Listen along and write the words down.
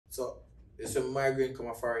So, it's a migrant come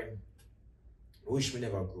a foreign. I wish me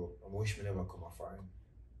never grow up. I wish me never come a foreign.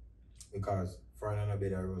 Because foreign are no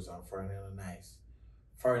better rose and foreign are no nice.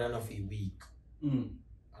 Foreign enough feel weak. And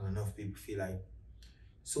enough people feel like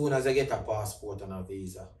soon as I get a passport and a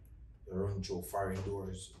visa, you run through foreign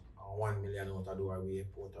doors and 1 million out of door away,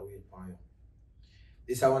 port away for you.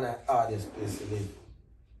 This is one of the hardest place to live.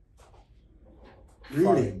 Really?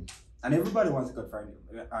 Foreign. And everybody wants to go foreign.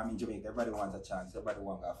 I mean, Jamaica, everybody wants a chance. Everybody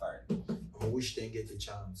wants to go foreign. I wish they get a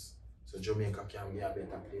chance so Jamaica can be a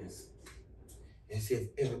better place. And see if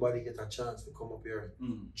everybody get a chance to come up here,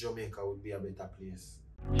 Jamaica would be a better place.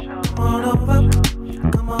 Come on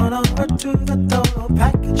over to the Total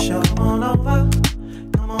Package Show. Come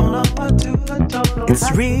on over to the Total.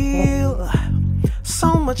 It's real,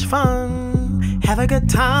 so much fun. Have a good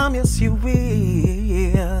time, yes you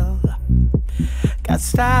will. Got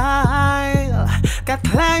style, got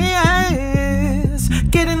class.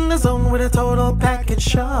 Get in the zone with a Total Package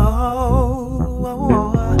Show.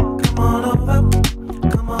 Come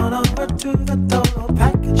on over to the Total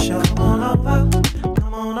Package Show.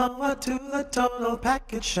 Come on over to the Total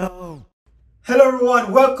Package Show. Hello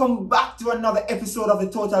everyone, welcome back to another episode of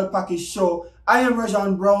the Total Package Show. I am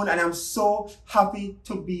Rajon Brown and I'm so happy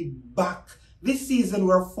to be back. This season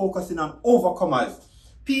we're focusing on overcomers.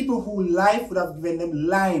 People who life would have given them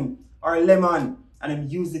lime or lemon and then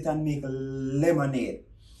used it and make lemonade.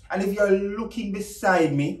 And if you're looking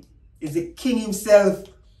beside me, is the king himself.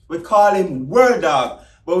 We call him World Dawg,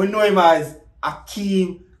 but we know him as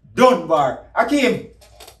Akeem Dunbar. Akeem!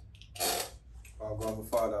 Oh God, my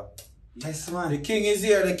father. Yes, man. The king is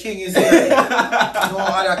here, the king is here. No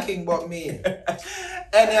other king but me.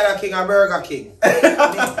 Any other king, a Burger King.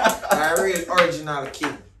 A real original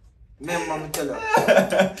king. Remember me tell you.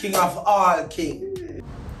 King of all king.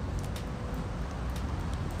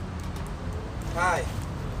 Hi,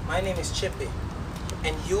 my name is Chippy.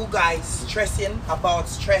 And you guys stressing about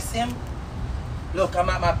stressing? Look, I'm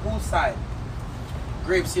at my poolside.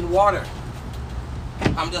 Grapes in water.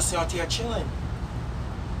 I'm just out here chilling.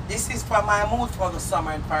 This is for my mood for the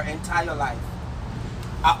summer and for entire life.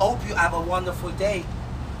 I hope you have a wonderful day.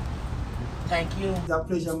 Thank you. It's a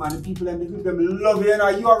pleasure, man. The people love you, you know.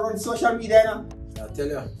 You are on social media, you know. I tell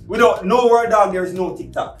you. We don't know World Dawg, there is no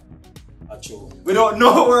TikTok. Achoo. We don't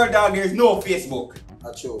know World Dawg, there is no Facebook.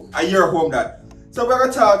 Achoo. And you're home, Dad. So we're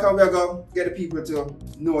going to talk and we're going to get the people to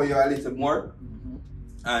know you a little more.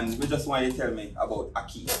 And we just want you to tell me about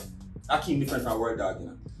Akeem. Akeem different from World Dawg, you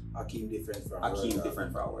know. Akeem different from Akeem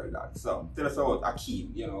different from World Dawg. So tell us about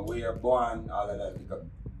Akeem, you know, where you're born, all of that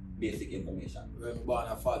basic information. We were born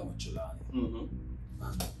in Falmouth, and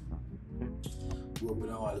grew up in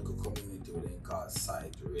a little community within called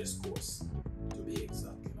Side Race Course, to be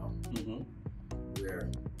exact, you know.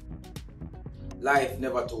 Where life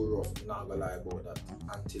never too rough, I'm not gonna lie about that,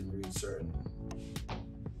 until we reach certain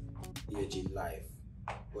age in life.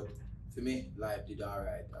 But for me, life did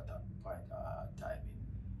alright at that point time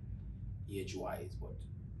in age-wise. But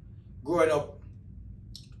growing up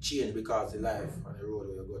changed because the life and the road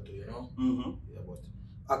where you go to, you know? Yeah, but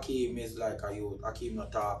Akeem is like a youth. Akeem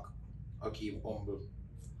not talk. Akeem humble.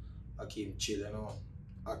 Akeem chill, you know?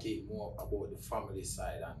 Akeem more about the family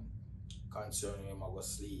side and concerning him I go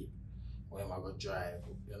sleep, when I go drive,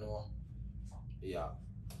 you know? Yeah,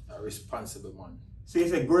 a responsible man. So you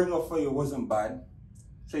said growing up for you wasn't bad.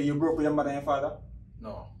 So you grew up with your mother and your father?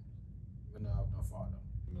 No, I don't have no father.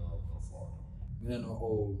 I don't know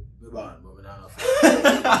how we born, but I don't have no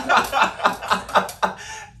father.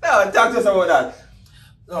 No, talk to us about that.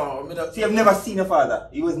 No, I don't. So you've never seen your father?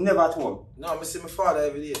 He was never at home? No, I see my father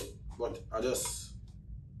every day, but I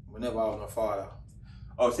never have no father.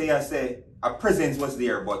 Oh, so you say a presence was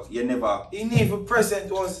there, but you never... Even present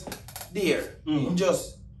was there. He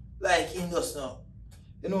just, like, he just now.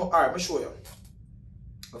 You know, alright, let me show you.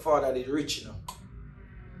 My father did rich, you know.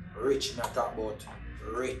 Rich, not talk about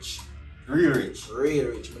rich. Real rich? Real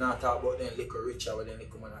rich. I'm not talk about them little rich, but then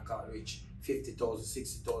little man I call rich. 50,000,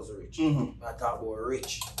 60,000 rich. I talk about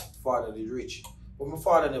rich. Father did rich. But my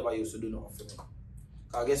father never used to do nothing for me.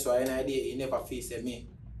 Because guess what, any idea, he never faced me.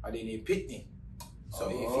 I didn't pick me. So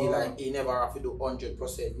he feel like he never have to do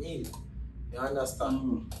 100% meal. You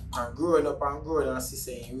understand? And growing up and growing and see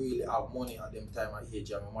saying he really have money at them time at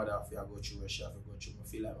age and my mother have to go through what she have to go through. I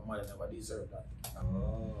feel like my mother never deserved that.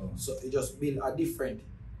 So it just build a different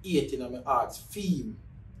hate in my heart, theme,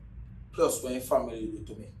 plus when family do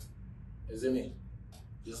to me. You see me?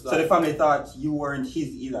 Just like, so the family thought you weren't his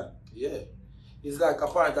either? Yeah. It's like a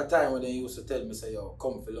point of time when they used to tell me, say, yo,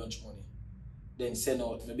 come for lunch money. Then send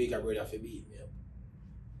out my bigger brother for beat me up.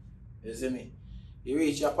 You see me? You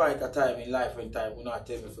reach a point of time in life when time, you not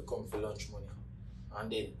tell me if you come for lunch money.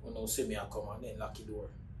 And then, you know, see me I come and then lock the door.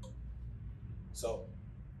 So,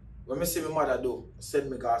 when I see my mother do, send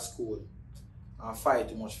me to school and fight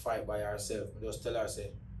too much fight by herself. I just tell her,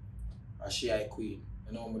 say, she a queen.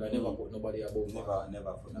 You know, I never put nobody above her.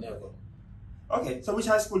 Never put nobody. Okay, so which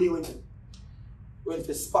high school do you went to? Went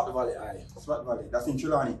to Spot Valley High. Spot Valley, that's in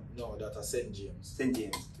Trelawney? No, that's St. James. St.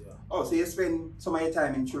 James? Yeah. Oh, so you spend some of your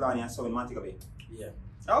time in Trelawney and so in Montego Bay? Yeah.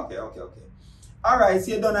 Okay. Alright,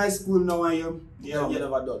 so you're done high school now and you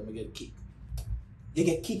never done, I get kicked. You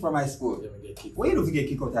get kicked from high school? Yeah, I get kicked. What you do to get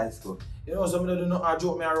kicked out of high school? You know, somebody do not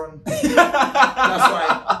joke me around. That's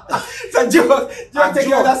why. So joke take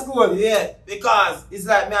you out of school? Yeah, because it's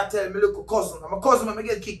like me I tell me look a cousin. I'm a cousin, I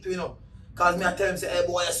get kicked too, you know. Because me I tell him, say, hey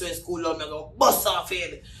boy, I saw in school, I'm going to bust off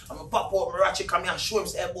head. I'm going to pop out my ratchet, come here and show him,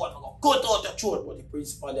 say, hey boy, I'm going to cut out your throat. But the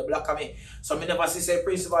principal, they block me. So I never see, say,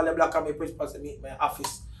 principal, they block me, principal, say, meet my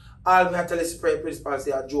office. All me I tell the principal,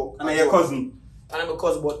 say, a joke. And I'm your cousin? And I'm a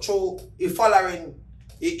cousin, but through, he following,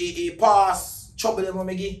 he pass, trouble them when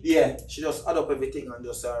me give. Yeah. She just add up everything and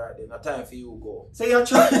just say, alright, then, no time for you to go. So you're Yeah.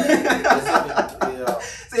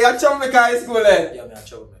 So you're troublemaker high school then? Yeah, I'm a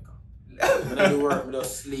troublemaker. I don't do work, I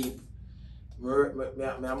just sleep.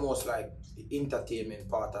 I'm most like the entertainment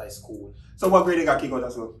part of school. So what grade you got kicked out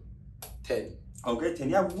of school? 10. Oh, grade 10.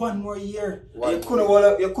 You have one more year. You couldn't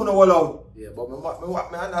hold out. Yeah, but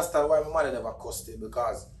I understand why my mother never cussed it,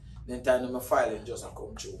 because then time my filing just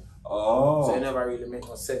come true. Oh. So it never really make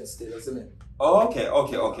no sense still, doesn't it? Oh, okay.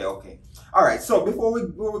 Alright, so before we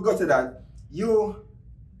go to that, you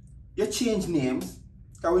change names.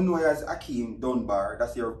 Because we know you as Akeem Dunbar,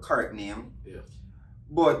 that's your correct name. Yeah.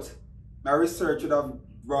 But my research would have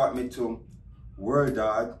brought me to World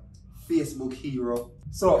Dawg, Facebook hero.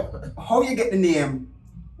 So, how you get the name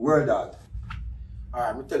World Dawg?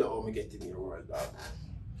 Alright, me tell you how me get to be a World Dawg.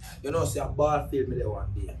 You know, see a ball field me there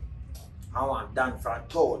one day. I want Dan from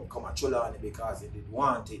town come to Trelawney because he did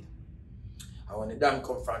want it. And when the Dan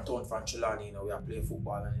come from town from Trelawney, you know, we are playing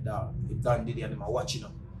football and the Dan did it and I'm watching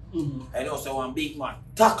him. I know, so one big man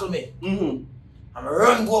tackle me. And I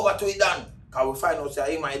run go over to the Dan. Because we find out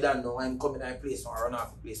say him and Dan now I'm coming in place, so I run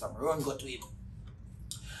off the place and I run go to him.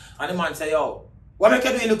 And the man say, yo, what make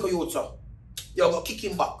you do in the youth, sir? You go kick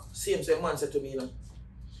him back. Same say man said to me, you know.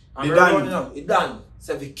 And The I Dan? run, you know, the Dan.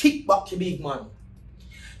 So if you kick back the big man.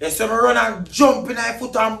 They say I run and jump in my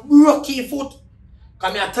foot and broke his foot.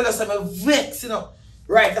 Because I tell you some vex, you know.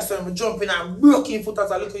 Right, that's when I jump in and broke his foot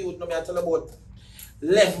as a little youth. Now I tell you about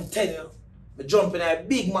 11, 10, you know. I jump in a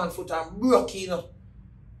big man foot and broke it, you know.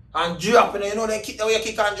 And drop, you know they kick the way you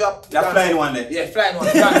kick and drop. That flying one there? Yeah, flying one.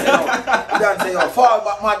 Dan say, yo, forward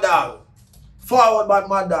back my dog. Forward back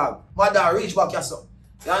my dog. My dog reach back your son.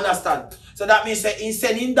 You understand? So that means say he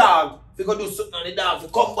send in dog. If you go do something on the dog, if you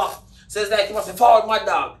come back. So it's like he must say, forward my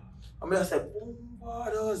dog. And I just say,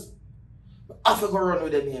 what does? I have to go run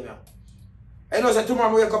with the name here. I know say tomorrow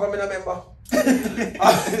I wake up and I remember.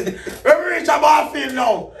 When we reach a ball field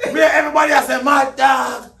now, everybody has say, my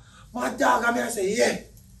dog. And I say,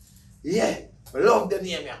 yeah, I love the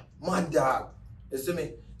name, yeah. Mad Dawg. You see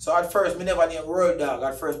me? So at first, I never named World Dawg.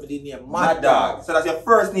 At first, I did name Mad Dawg. So that's your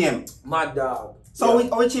first name? Mad Dawg. So yeah.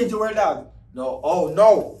 we change to World Dawg? No, oh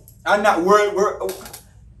no. And not World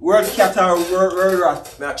Cat or World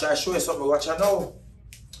Rat? I try to show you something, watch you know.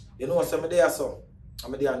 You know what's I'm there, so?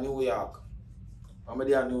 I'm there in New York.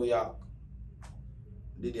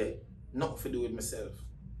 Did I? Nothing to do with myself.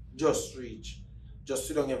 Just reach. Just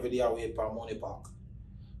sit down every day and wait for money back.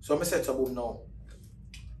 So I set up now.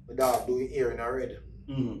 My dog doing here in a red.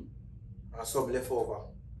 And some left over.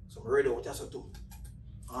 So I ready what I do.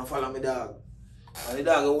 And I follow my dog. And the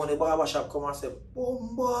dog go in the barber shop come and say,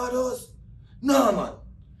 Bombardos. No man.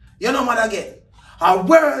 You know man again. A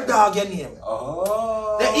World Dawg your name.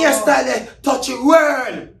 Oh. The hairstyle they touch the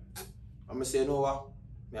world. And I say, you know what?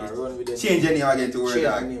 I run with them. Change your name again to World Dawg.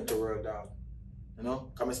 Change my name to World Dawg. You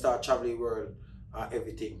know? Come and start traveling the world and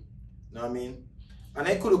everything. You know what I mean? And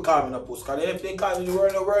they could have called me in a post, because if they call me the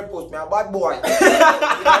world post, me a bad boy. In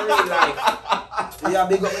real life. Yeah,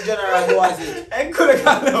 big up my general boys. They could have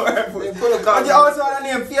called me the world post. They could have called But you also had a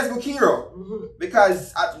name Facebook hero.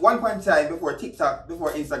 Because at one point in time, before TikTok,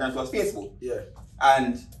 before Instagram, it was Facebook. Yeah.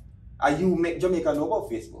 And you make Jamaica know about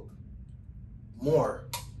Facebook? More.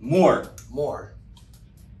 And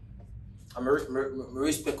I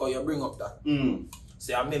respect how you bring up that.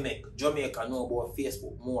 Say I make Jamaica know about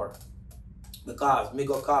Facebook more. Because me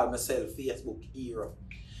go call myself Facebook hero.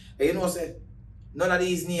 And you know say, none of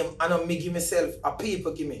these names I don't give myself a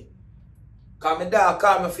people give me. Cause my dog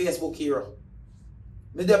call me Facebook hero.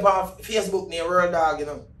 Me dey on Facebook name World Dawg, you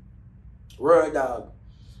know. World Dawg.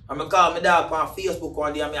 And I call my dog on Facebook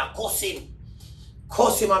one day and I cuss him.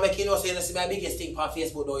 Cuss him and make you know say you see my biggest thing on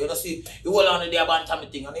Facebook though. You know see you hold on to the bantam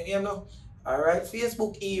thing and you know. Alright,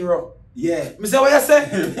 Facebook hero. Yeah. I say what you say?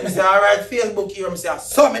 I say alright, Facebook hero. I say I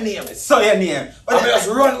saw my name. So your name. But I just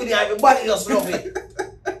run with it, everybody just love it.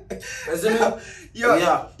 You see me?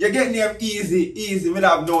 Yeah. You get name easy, we don't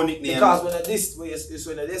have no nickname. Because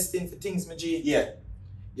when you're destined for things, my G, yeah.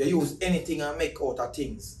 You use anything and make out of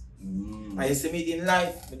things. And you see me in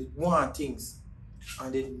life, I did want things.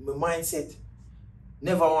 And then my mindset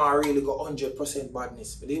never want to really go 100%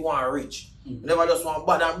 badness. But they want to rich. Never just want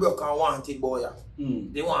bad and broke and want it, boy.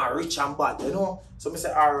 They want rich and bad, you know? So I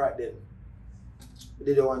say, alright then. I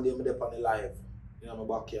did the one day, I did on the live in my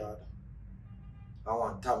backyard. I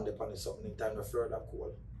want Tam to on something in time the further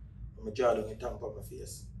cold. I'm a draw down the Tam on my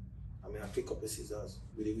face. And I pick up the scissors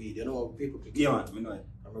with the weed. You know how people pick it up? Yeah, man, we know it.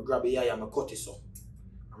 I'm going to grab the eye and I cut it so.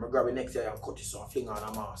 I'm going to grab the next eye and cut it so and fling on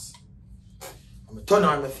a mask. I'm going to turn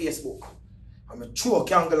on my Facebook. I'm going to throw a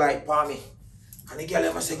candle light for me. And the girl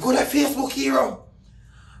them say, go to Facebook hero.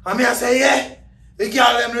 And I say, yeah. The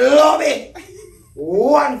girl them love it.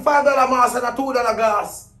 $1 $5 mask and a $2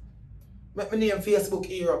 glass. Make me name Facebook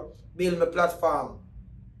hero. Build my platform.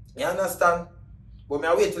 You understand? But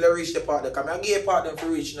I wait till I reach the part there, because I give a part them for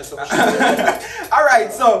reaching some shit.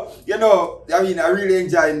 Alright, so, you know, I mean, I really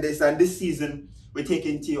enjoying this, and this season, we're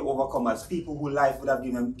taking to overcomers, people who life would have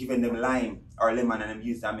given them lime or lemon and them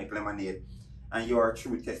used to make lemonade. And you're a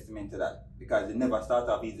true testament to that, because it never start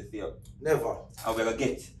off easy for you. Never. And we're gonna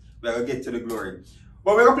get to the glory.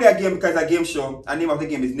 But we're gonna play a game because it's a game show, and the name of the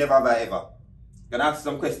game is Never Have I Ever. Gonna ask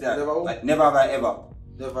some questions. Never have I ever.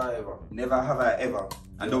 Never ever. Never have I ever.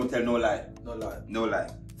 And don't tell no lie. No lie. No lie.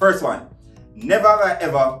 First one. Never have I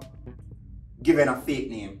ever given a fake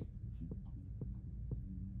name.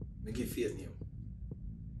 Me give fake name.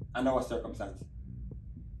 Under what circumstance?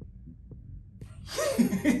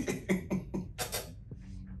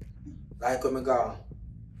 Like when I go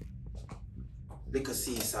Liquor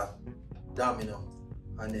Caesar, Domino,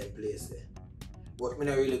 and then place there. But I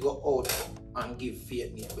don't really go out and give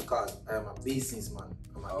fake name because I am a businessman.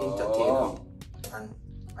 I'm an entertainer. And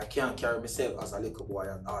I can't carry myself as a little boy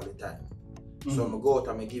all the time. So I go out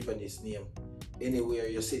and I give this name. Anywhere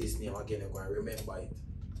you see this name again, you're going to remember it.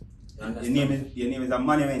 Your name is a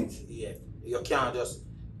monument. Yeah. You can't just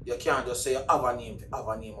say you have a name and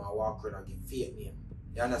walk around and give fake name.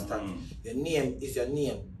 You understand? Your name is your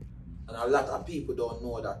name. And a lot of people don't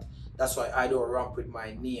know that. That's why I don't ramp with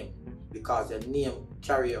my name. Because your name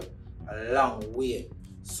carry you a long way.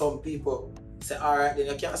 Some people say, alright, then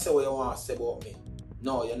you can't say what you want to say about me.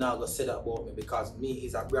 No, you're not going to say that about me because me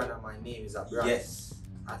is a brand and my name is a brand. Yes.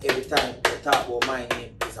 And every time you talk about my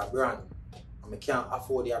name is a brand. And I can't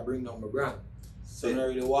afford to bring down my brand. So I don't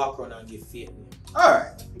really walk around and give fake name.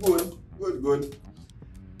 Alright, good.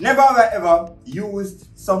 Never have I ever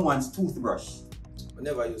used someone's toothbrush. I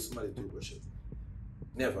never use somebody's toothbrush.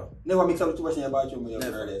 Never. Never mix up the toothbrush in your bathroom when you're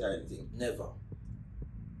Never. or anything. Never.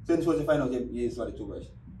 So you're supposed to find out you use somebody's toothbrush?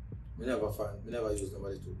 I never use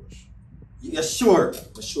nobody's toothbrush. You're sure?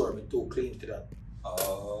 I'm sure I'm too clean to that.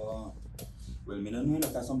 Oh. Well, I don't know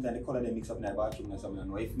because sometimes the color they mix up in the bathroom or something.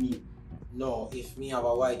 No, if me have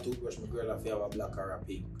a white toothbrush, my girl have a black or a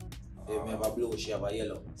pink. If me have a blue, she have a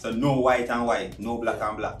yellow. So no white and white, no black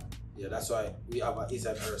and black. Yeah, that's why we have a his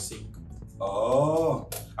and her sink. Oh,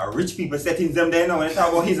 a rich people settings them there now. When they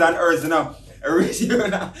talk about his and hers, you know. A rich people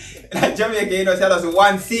now. In Jamaica, you know, say that's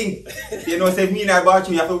one sink. You know, say me in the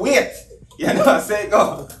bathroom, you have to wait. You know, say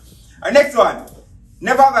go. Our next one.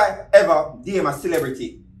 Never have I ever DM a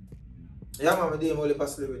celebrity. Yeah, man, I DM only for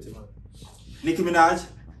celebrity, man. Nicki Minaj?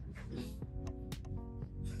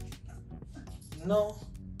 No.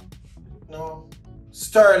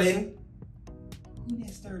 Sterling. Who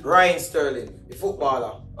is Sterling? Ryan Sterling, the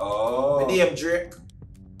footballer. Oh. I DM Drake.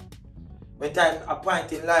 When time a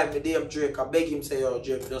point in life, I DM Drake, I beg him say, yo,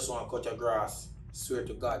 Drake, I just want to cut your grass. Swear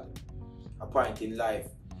to God. A point in life.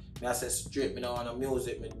 I say straight, I don't want no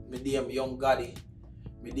music. I DM Young Gotti.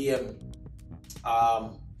 I DM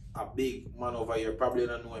a big man over here, probably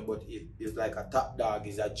don't know him, but he's like a top dog,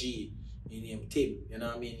 he's a G. He named Tim, you know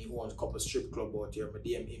what I mean? He owns a couple strip club out here. I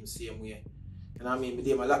DM him same way. You know what I mean? I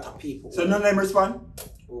DM a lot of people. So none of them respond?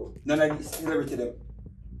 Oh. None of them celebrity them?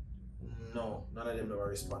 No, none of them never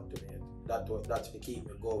respond to me. That's to keep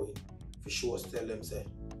me going. For sure, tell them say,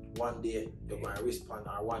 one day you're going to respond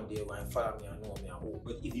or one day you're going to follow me and know me and who.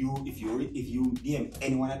 But if you DM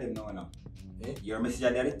any one of them now, your message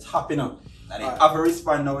are at the top, you know, and they have a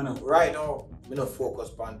respond now, you know. Right now, I don't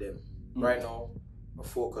focus on them. Right now, my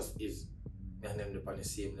focus is and them on the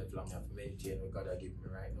same level and I have to maintain what God give me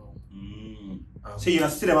right now. So you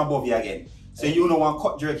don't see them above you again? So you don't want to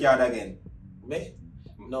cut Drake yard again? Me?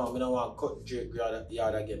 No, I don't want to cut Drake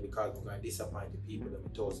yard again because I'm going to disappoint the people, the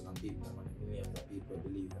thousands of people, and the millions of people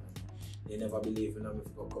believe in them. They never believe in them if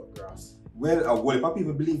you go cut grass. Well, a whole lot of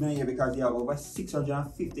people believe in you because you have over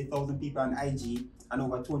 650,000 people on IG and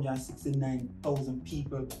over 269,000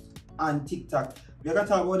 people on TikTok. We're going to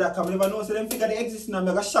talk about that because I never know so them figure they exist now. I'm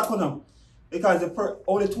going to shock on them. Because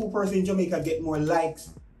only 2 persons in Jamaica get more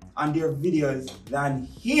likes on their videos than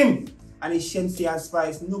him. And it's Shensi and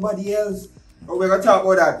Spice, nobody else. But we're going to talk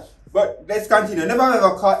about that. But let's continue. Never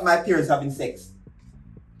ever caught my parents having sex.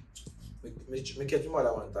 Me catch your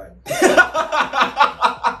mother one time.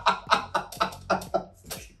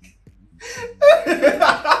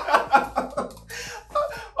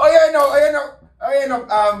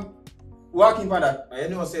 Walking for that. You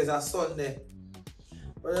know, says a Sunday.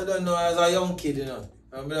 But I don't know, as a young kid, you know.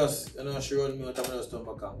 I'm just, you know, she run me out and I just turn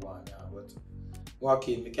back and go on, yeah. But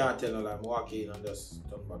walking, I can't tell her, I'm walking and just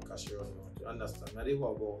turn back because she run me out. You understand? I did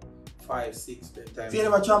walk about 5, 6, 10 times. So you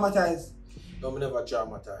never traumatized? No, I never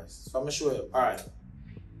traumatized. So I'm going to show you. Alright.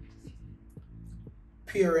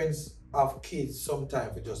 Parents have kids,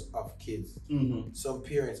 sometimes we just have kids. Some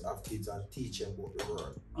parents have kids and teach them about the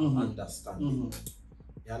world and understand it.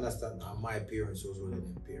 You understand? And my parents was one of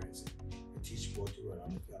them parents. They teach about the world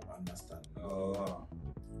and if you understand. Oh.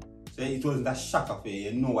 So it wasn't that shocker for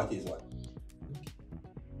you, you know what is what?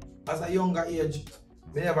 As a younger age,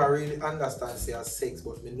 I never really understand say as sex,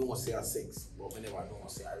 but I know say as sex. But I never know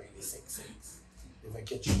say I really sex. If I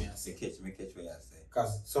catch me and say. Catch what you say.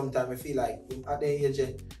 Because sometimes I feel like at the age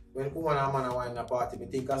when woman and man are wine in a party, I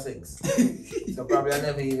think of sex. So probably I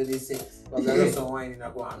never even did sex. Probably I just some wine in a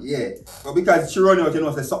go. Yeah. But because she run out, you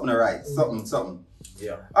know, say something right. Something.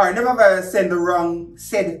 Yeah. Alright, never ever said the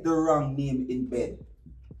wrong name in bed.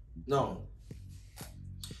 No.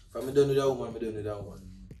 If I'm done with that woman, I'm done with that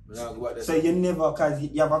woman. So you never, cause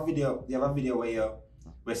you have a video where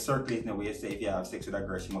we're circulating where you say if you have sex with a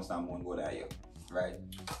girl, she must have one go to you. Right?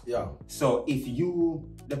 Yeah. So if you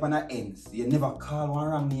depend on ends, you never call one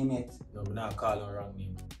wrong name yet? No, I'm not calling one wrong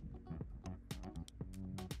name.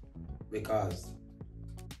 Because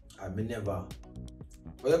I never.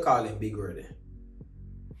 What you calling big word?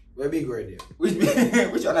 Where big word?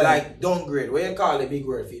 Which one? Like downgrade. What you call a big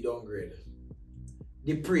word if you downgrade?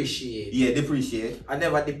 Depreciate. Yeah, depreciate. I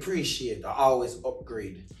never depreciate. I always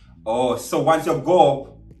upgrade. Oh, so once you go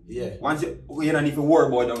up, yeah. Once you don't even worry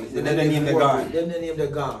about them. Then the name they gone. Then the name they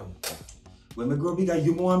gone. When we grow bigger,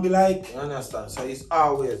 you want to be like. You understand? So it's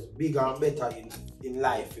always bigger and better in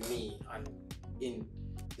life for me and in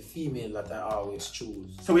the female that I always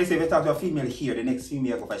choose. So when you say if you talk to a female here, the next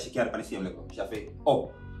female go she can't on the same level. She have to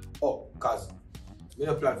up. Up, cause we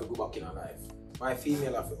don't plan to go back in her life. My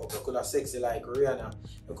female have to up. I could have sexy like Rihanna.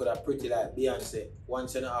 I could have pretty like Beyonce.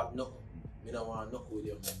 Once you don't have nothing, I don't want nothing with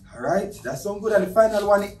you. Alright, that sounds good. And the final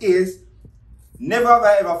one is never have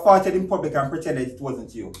I ever farted in public and pretended it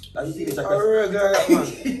wasn't you. That you see the I regular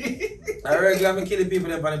man. I regular me kill the people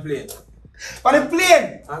them on the plane. On the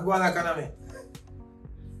plane? I'm going like an me.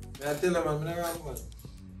 I tell them man, I'm not man.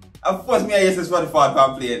 Of course me I used to for the fart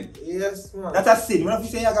on plane. Yes man. That's a sin. When you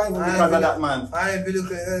say you're going because of that man. I ain't be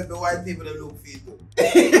looking at the white people that look fit too.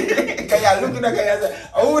 You're looking at you say,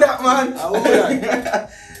 oh that man.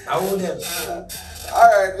 I would them.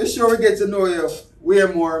 Alright, we're sure we get to know you way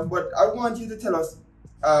more, but I want you to tell us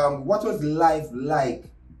what was life like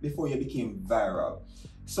before you became viral.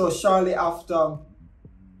 So shortly after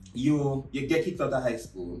you get kicked out of high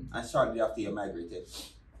school and shortly after you migrated,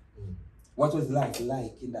 what was life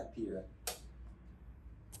like in that period?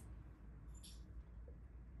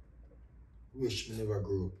 Wish me never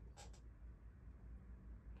grew up.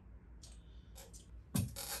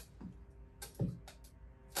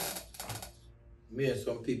 Me and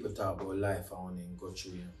some people talk about life I want to go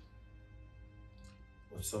through, you know.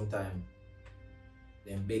 But sometimes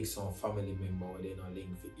they beg some family member where they not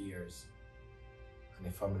link for years. And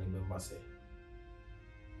the family member say,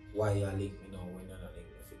 why you link me now when you're not link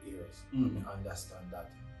me for years? I understand that.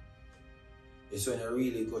 It's when you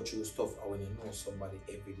really go through stuff and when you know somebody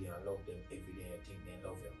every day and love them every day, you think they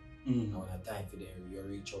love you. And when it's time for them, you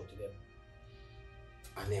reach out to them.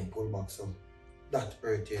 And then pull back some. That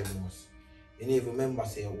hurt you the most. You don't even remember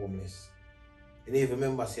saying you're homeless. You don't even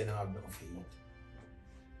remember saying you have nothing to eat.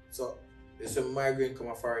 So, there's some migrant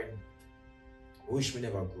come foreign. I wish me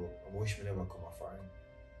never grow up. I wish me never come foreign.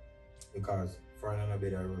 Because foreign are not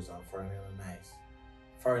better rose and foreign are not nice.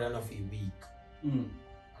 Foreign are not feel weak. And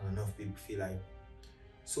enough people feel like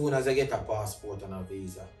soon as I get a passport and a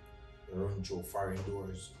visa, they run through foreign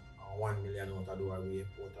doors and and 1 million out of the door away,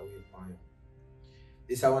 put away from you.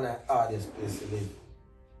 This is one of the hardest place to live.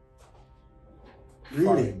 Really?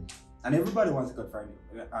 Foreign. And everybody wants to go foreign.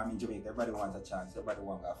 I mean, Jamaica, everybody wants a chance. Everybody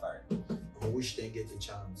wants to go foreign. I wish they get a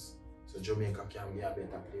chance so Jamaica can be a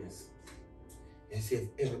better place. And see, if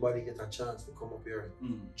everybody get a chance to come up here,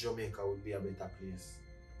 Jamaica would be a better place.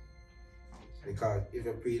 Because if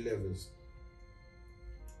you pre-levels,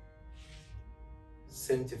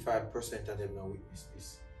 75% of them now witness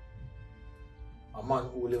this. A man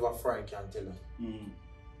who live a foreign can tell you.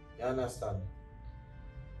 You understand?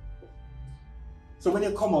 So when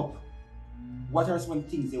you come up, what are some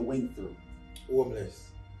things you went through?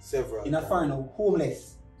 Homeless. Several in a foreign,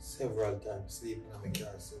 homeless? Several times. Sleeping in my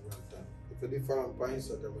car several times. If you live from points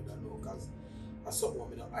that I don't know, because I something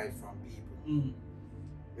I don't hide from people.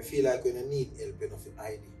 I feel like when you need help, you know, to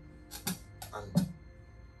hide it. And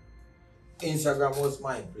Instagram was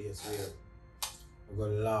my place where I'm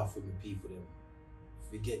going to laugh with the people. Them.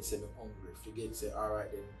 If we get say I'm hungry, if we get say,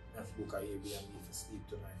 alright then, I have to book an Airbnb for sleep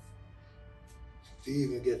tonight. If you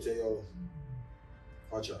even get to your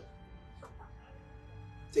watch out.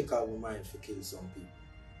 Take out my mind to kill some people.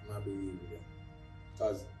 I'm not be real with them.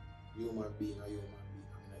 Because human being, I'm not alien.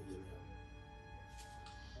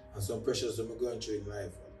 And some pressures that I'm going through in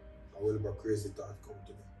life, I will have crazy thought come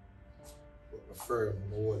to me. But I'm firm,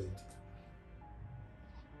 I'm hold it.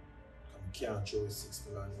 I can't throw it 6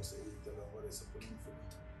 million, I say 8 million, what is happening for me?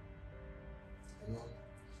 You know?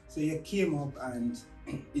 So you came up and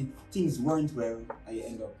things weren't well and you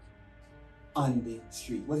end up on the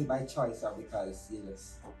street. Was it by choice or because you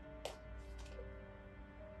just...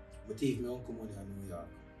 My thief, my uncle money in New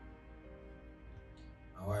York.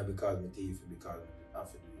 And why? Because my thief, because I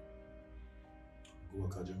have to do it. Go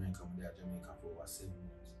work at Jamaica, I'm there at Jamaica for over 7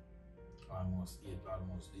 months.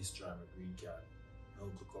 Almost destroy my green card. My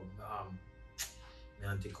uncle come, my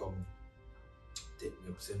auntie come take me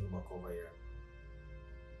up, send me back over here.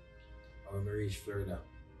 And when I reach Florida,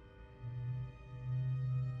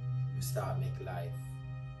 I start make life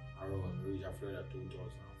around. I reach Florida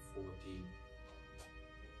 2014.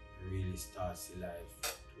 I really start see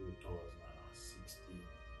life 2016.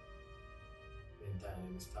 Then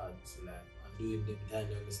time I start see life. And during the time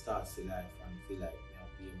when I start see life and feel like I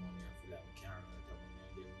have pay money, I feel like I can't run out of money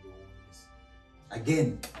and then go homeless. Again,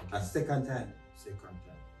 a second time. Second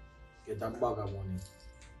time. Get a bag of money.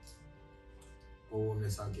 Go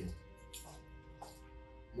homeless again.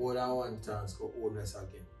 More than one chance go homeless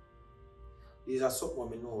again. These are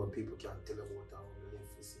something I know what people can tell about how we live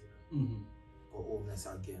for see. Go homeless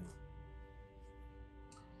again.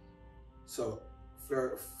 So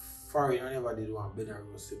foreign I never did one better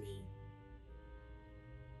roast to me.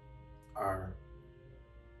 Or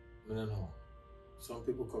I don't know. Some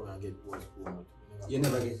people come and get worse promote. You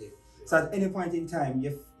never get it. So at any point in time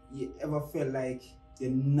you ever felt like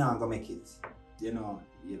you're not gonna make it. You know,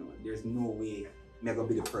 there's no way I'm gonna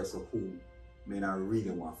be the person who I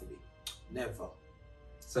really want to be. Never.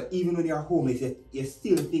 So even when you're homeless, you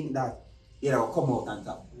still think that you'll come out on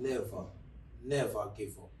top? Never. Never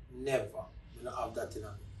give up. Never. I don't have that in me.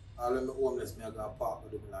 All of me homeless, I go park to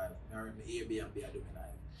do my life. I rent my Airbnb, I do my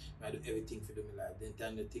life. I do everything for do my life. Then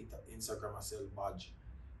time they think that Instagram I sell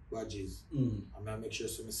badges. I make sure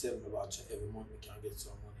so I sell my badge every month I can get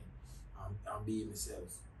some money and be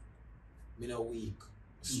myself. I'm not weak,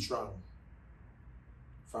 strong.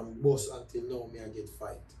 From boss until now, I get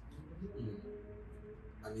fight.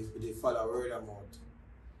 And if they follow word I'm out,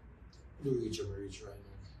 do reach right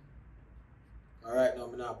now. Alright now,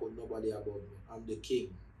 I'm not put nobody above me. I'm the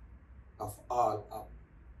king of all app.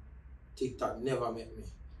 TikTok never met me.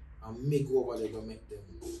 And me go over there to make them.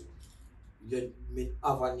 You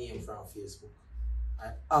have a name from Facebook.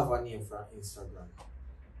 I have a name from Instagram.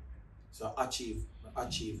 So I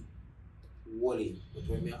achieve Wally. But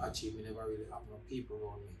when I achieve, I never really have no people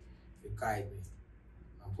around me to guide me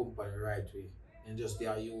and put me on the right way. And just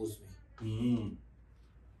they use me.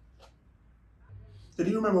 So do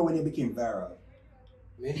you remember when you became viral?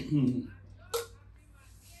 Me?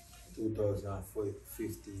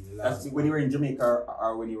 2015. That's when you were in Jamaica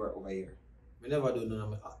or when you were over here? I never do none of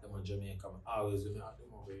my act them in Jamaica. I always do my act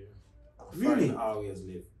them over here. Really? I always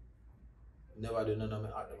live. Never do none of my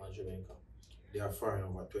act them in Jamaica. They are foreign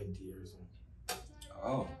over 20 years now.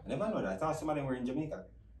 Oh, I never know that. I thought some of them were in Jamaica.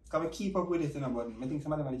 Can we keep up with it, but I think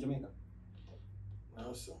some of them are in Jamaica.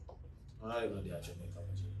 No, so. I don't even know they are Jamaica.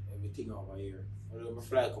 Everything over here. When I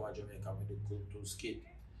fly come to Jamaica, I do go to skate.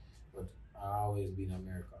 But I always been in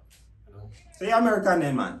America. You know? So you're American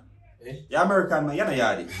then, man? Eh? You're American, man. You're not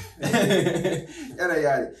yardy. You're not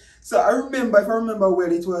yardy. So I remember, if I remember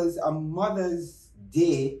well, it was a Mother's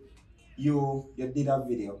Day. You did a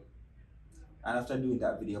video And after doing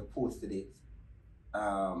that video, posted it.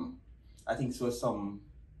 I think it was some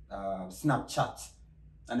Snapchat,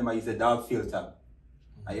 and then I used a dog filter.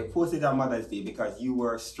 And you posted on Mother's Day because you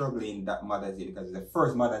were struggling that Mother's Day because it's the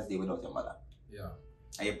first Mother's Day without your mother. Yeah.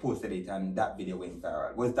 And you posted it and that video went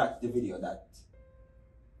viral. Was that the video that?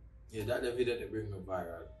 Yeah, that's the video that bring me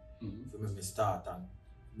viral. For me to start and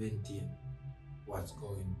maintain what's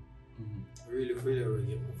going. Really get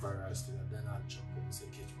me viral still. Then I'll jump up and say,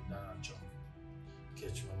 catch me, then I'll jump.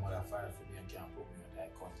 Catch my mother fire for me and can't put me in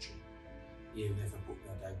that country. Even if I put me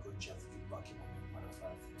in that country, I have to give back in my mother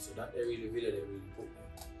fire for me. So that really video that really put me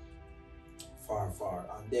far.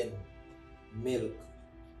 And then milk.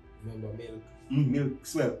 Remember milk? Milk.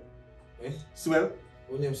 Swell. Eh? Swell?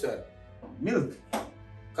 What name Swell? Milk.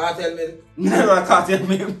 Cartel milk? No, cartel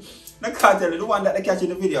milk. Not cartel, the one that they catch in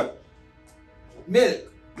the video. Milk.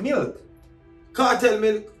 Milk. Cartel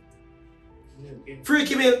milk.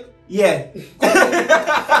 Freaky milk. Yeah.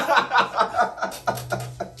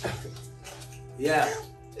 Yeah.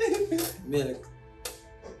 Milk.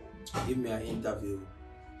 Give me an interview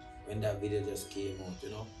when that video just came out, you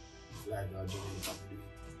know? Like our Jamaican do it.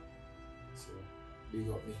 So, big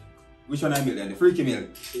up milk. Which one I milk then? The freaky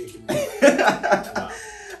milk? Freaky milk. Yeah.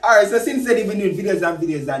 Alright, so since then you've been doing videos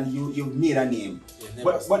and you've made a name. Yeah,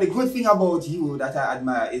 but the good thing about you that I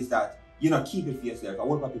admire is that you not keep it for yourself. I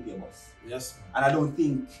work for people, boss. Yes. And I don't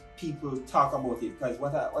think people talk about it because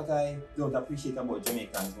what I don't appreciate about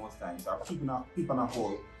Jamaicans most times are people on a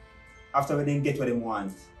whole. After they didn't get what they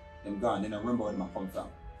want, them gone, they don't remember where they come from.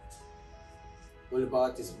 Well, the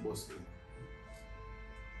artists boss.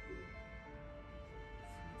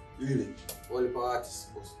 Really? All the artists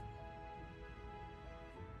boss.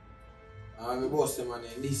 And I boss them and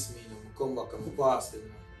they diss me, I come back and I pass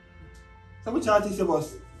them. So which artist you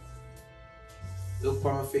boss? Look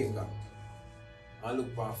for my finger. And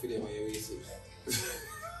look for my feeling when you see it.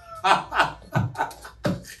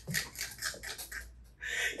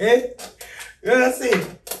 Eh? You know see?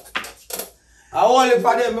 I want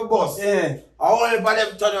for them my boss. Yeah. I want for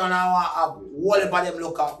them turn on and I want for them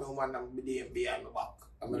look at me man and be there behind my back.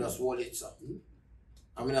 I'm just hold it so.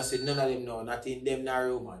 I'm gonna say none of them know, nothing them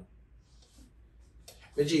narrow man.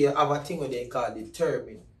 But you have a thing what they call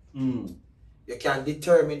determine. You can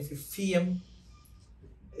determine for fame.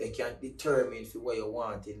 You can determine for what you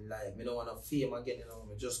want in life. I don't want to fame again, you know.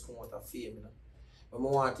 I just come out of fame, you know. What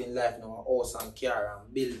I want in life now, a house and car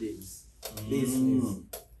and buildings, business.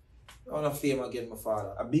 I want to fame again, my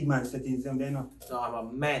father. A big man settings them there now. No, I'm a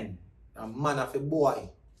man. I'm a man of a boy.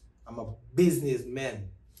 I'm a businessman.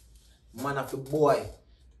 Man of a boy.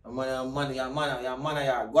 I'm a man, you're a man,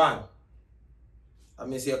 you're gone. I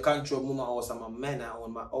mean, say, I control my house, I'm a man, I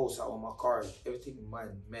own my house, I own my car. Everything man,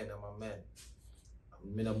 I'm a man.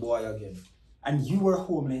 I'm a boy again. And you were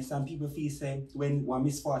homeless, and people feel saying when one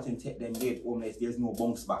misfortune take them get homeless, there's no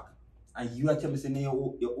bounce back. And you are telling me saying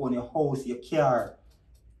you own your house, your car,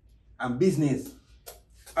 and business.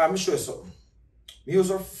 I'm sure something. I was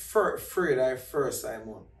afraid I first time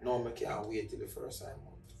on. No, I can't wait till the first time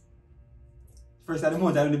on. First of the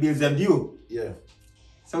month, and the bills them due. Yeah.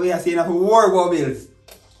 So we are saying that we war about bills.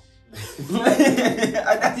 And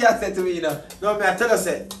that's what you said to me, you know. No, I tell you,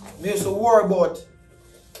 say, I used to worry about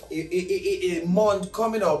a month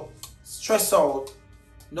coming up, stress out.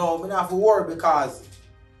 No, I don't have to worry because,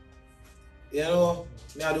 you know,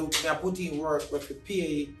 I put in work, but to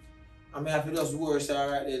pay, and I have to just worry, so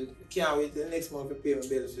alright then, can't wait till next month to pay my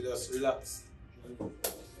bills, so just relax.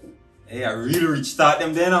 Hey, I really rich start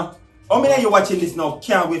them there now. How many of you watching this now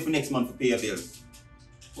can't wait for next month to pay your bills?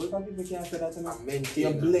 What about people can't say that, you know? Maintain.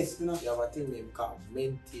 You're blessed, you know? You have a thing named called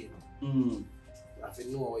maintain. You have to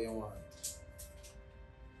know what you want.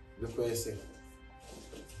 Look what you say.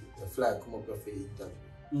 The flag come up with your interview.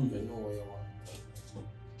 You know what you want.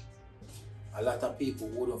 A lot of people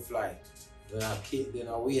wouldn't fly. They're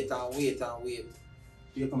wait.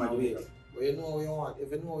 You come and wait. But you know what you want.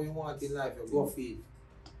 If you know what you want in life, you go for it.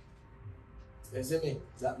 You see me?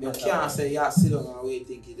 You can't say you sit down and wait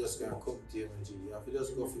think it's just going to come to you. You have to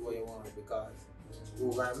just go for what you want because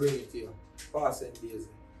we're going to bring it to you. Passing days.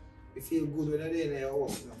 You feel good when you're in your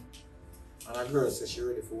house. You know? And a girl says she's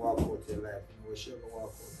ready for walk out your life. You know, she'll go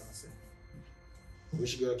walk out and say,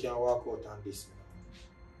 which girl can walk out on this?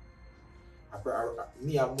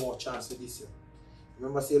 Me have more chance to this.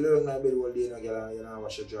 Remember, say, you don't bed all day and you don't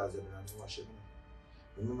wash your drawers and wash it.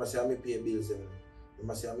 Remember, say, I pay bills.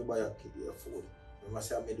 Remember, say, I buy your food. Remember,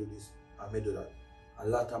 say, I do this, I do that. A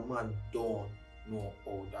lot of men don't know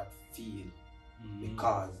how that feel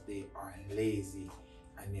because they are lazy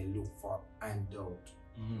and they look for handout.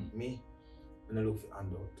 Me, when I look for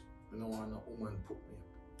handout, I don't want no woman put me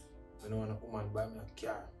up. I don't want a woman buy me a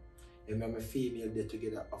car. And I'm a female there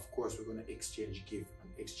together, of course we're gonna exchange gift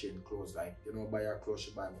and exchange clothes. Like, you know, buy her clothes,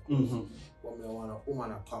 she buy me clothes. But I want a woman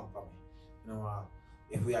to pamper me. You know,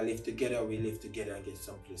 if we are live together, we live together and get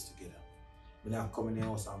someplace together. I'm not coming in the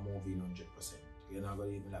house and move in 100%. You're not gonna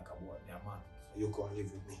leave me like a boy, me a man. You can't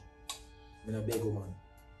live with me. I'm not a beg woman.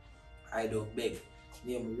 I don't beg.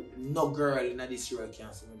 No girl in this world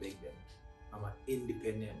can see me beg them. I'm an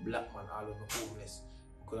independent black man, all of me homeless.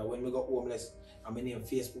 Because when we got homeless, I'm in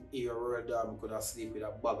Facebook era world dog, because I sleep with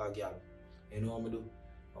a bag of girl. You know what I do?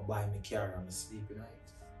 I buy me car and I sleep in it.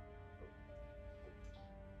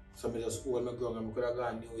 So I just hold my ground and I could have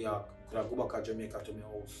gone to New York. I could have go back to Jamaica to my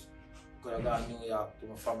house. I could have gone to New York to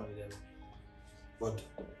my family then. But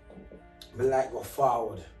I like go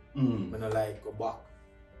forward. I don't like go back.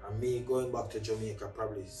 And me going back to Jamaica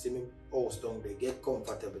probably see me house down there, get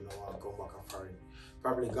comfortable now and come back a foreign.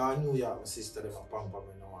 Probably go to New York, my sister them a pamper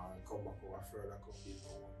me now and come back over further, come give me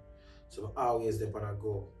one. So I always there when I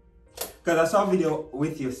go. Because I saw a video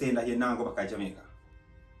with you saying that you're not going back to Jamaica.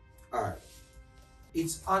 Alright.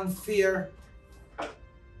 It's unfair.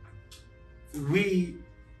 We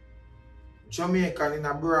Jamaican in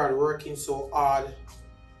abroad working so hard,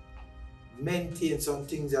 maintain some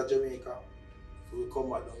things at Jamaica. So we come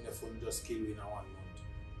back down there for just kill in 1 month.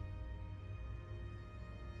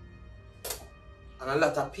 And a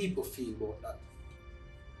lot of people feel about that.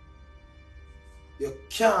 You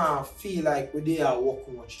can't feel like we there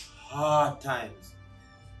working much hard times.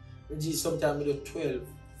 Sometimes we do 12,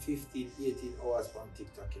 15, 18 hours on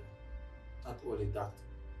TikTok. You know? Not only that.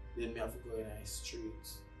 Then we have to go in the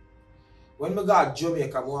streets. When I go to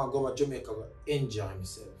Jamaica, I want to go to Jamaica to enjoy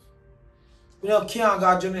myself. You know, can't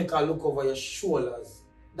go to Jamaica and look over your shoulders.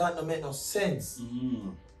 That don't make no sense.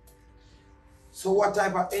 So what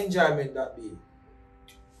type of enjoyment that be?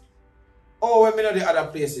 Oh, when I know the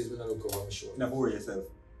other places, when I look over my shoulder. Never worry yourself.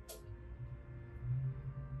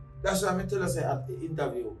 That's what I tell us at the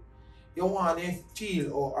interview. You want to feel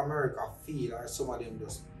how America feel, or some of them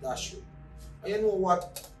just dash you. And you know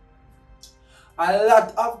what? A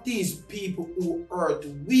lot of these people who hurt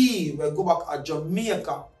we will go back to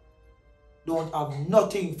Jamaica don't have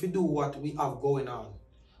nothing to do what we have going on.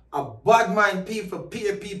 A bad mind people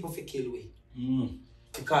pay people for kill we.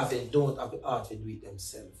 Because they don't have the heart to do it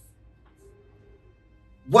themselves.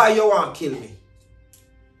 Why you want to kill me?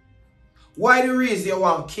 Why the reason you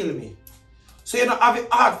want to kill me? So you don't have the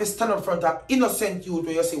heart to stand up front of innocent youth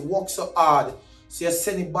where you say work so hard, so you're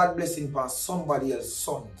sending bad blessing upon somebody else's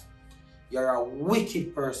son. You're a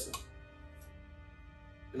wicked person.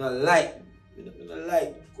 You don't like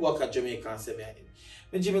go back to Jamaica and say me.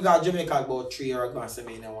 When Jimmy got Jamaica about 3 years ago and say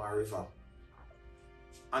me in one river.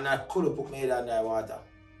 And I could have put my head under the water.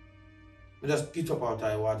 I just get up out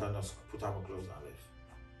of the water and just put on my clothes and leave.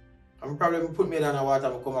 I'm probably put me down in the water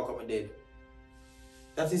and come back up and dead.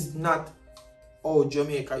 That is not how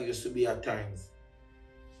Jamaica used to be at times.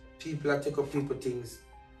 People that take up people things.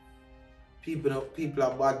 People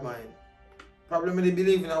are bad mind. Probably they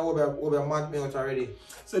believe in over mad me out already.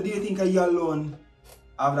 So do you think you alone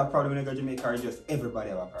have that problem when you go to Jamaica, or just everybody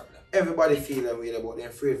have a problem? Everybody feel that way about them,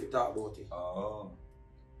 afraid to talk about it. Oh.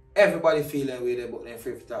 Everybody feel that way about them,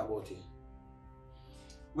 afraid to talk about it.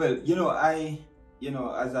 Well,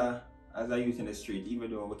 as a youth in the street,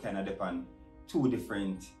 even though we kind of depend 2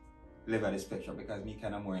 different levels of the spectrum, because me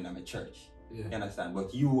kind of more in my church, you understand?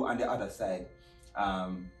 But you on the other side,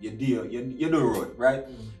 you do the road, right?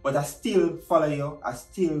 But I still follow you, I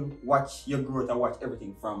still watch your growth, I watch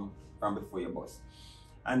everything from before your bus.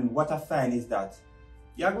 And what I find is that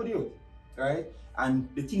you're a good youth, right? And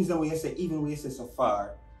the things that we say, even we say so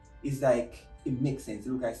far, is like, it makes sense.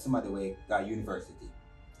 Look at some other way got university.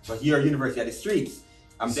 But you're a university at the streets.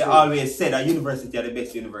 They always say that university are the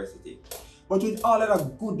best university. But with all of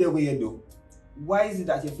that good the way you do, why is it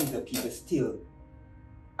that you feel that people still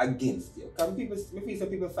against you? Because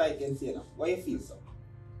people fight against you now. Why you feel so?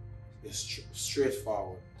 It's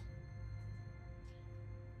straightforward.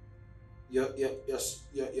 Your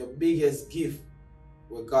biggest gift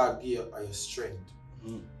what God give you are your strength.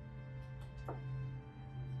 I'm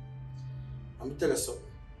gonna tell you something.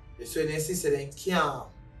 If when they see they can't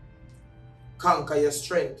conquer your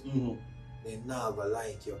strength, they never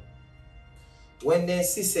like you. When they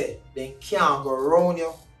see they can't go around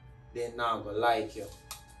you, they never like you.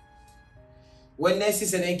 When they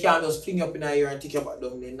see they can't just fling up in the air and take you back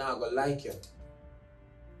down, they never like you.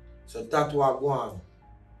 So that's what go on.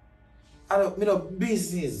 I don't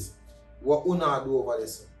business what una do over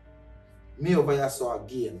this. Me over here so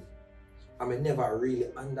again. I never really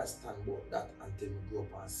understand about that until I grow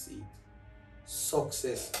up and see it.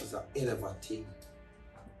 Success is a hell of a thing.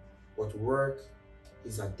 But work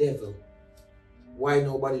is a devil. Why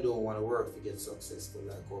nobody don't want to work to get successful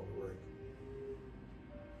like how we work?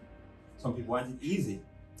 Some people want it easy.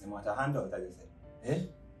 They want a handout, as you say. Eh?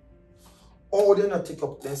 Oh, they not take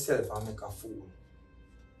up themselves and make a fool.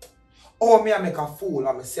 Oh, me I make a fool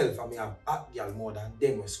of myself and me have hot girl more than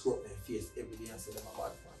them will screw up my face every day and say them a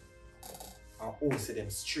bad man. And all say them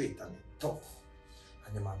straight and tough.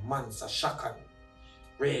 And them a man so shock and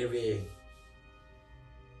really.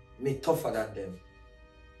 Me tougher than them.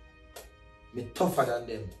 Me tougher than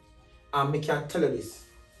them. And me can tell you this.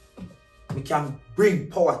 Me can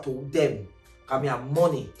bring power to them. Because me have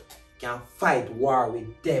money. Can fight war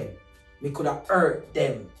with them. Me could have hurt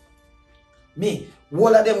them. Me,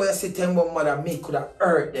 all of them when I say tell my mother, me could have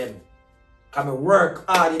hurt them. Because me work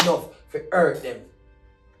hard enough to hurt them.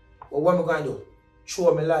 But what am I going to do?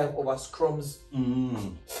 Throw my life over scrums.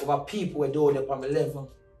 Over people who don't up on my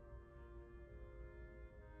level.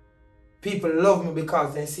 People love me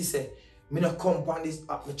because they see say, me not come upon this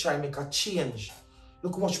app, me try to make a change.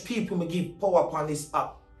 Look how much people me give power upon this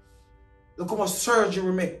app. Look how much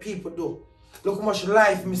surgery make people do. Look how much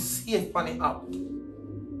life me save upon the app.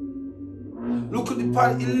 Look at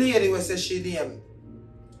the lady who says she name.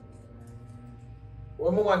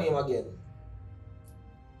 What my name again?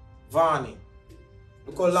 Vani.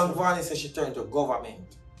 Look how long Vani says she turned to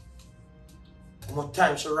government. How much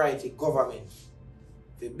time she write it government.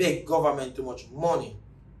 They beg government too much money.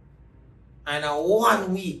 And in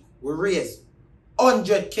 1 week, we raise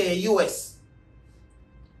 100k US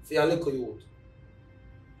for your little youth.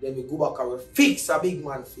 Then we go back and we fix a big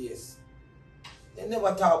man face. They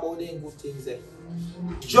never talk about them good things there.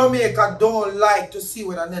 Jamaica don't like to see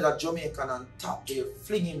when another Jamaican on top. They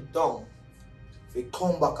fling him down. They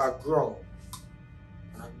come back at ground.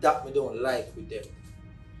 And that we don't like with them.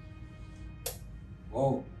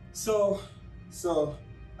 Wow. So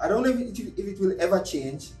I don't know if it will ever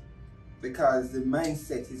change, because the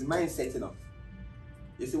mindset, his mindset enough.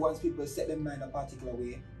 You see, once people set their mind a particular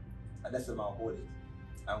way, and that's when I hold it.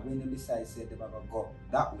 And when they decide say they're gonna go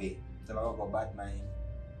that way, they're gonna go bad mind,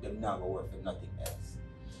 they're not gonna work for nothing else.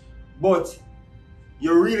 But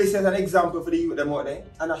you really set an example for the youth them out there,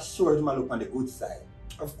 and I sure them look on the good side.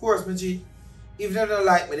 Of course, my G. If they don't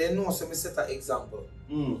like me, they know so me set an example.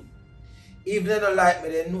 If they don't like me,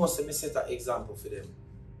 they know so me set an example for them.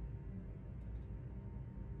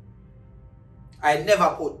 I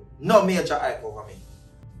never put no major hype over me.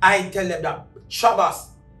 I tell them that Chabas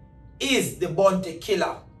is the bounty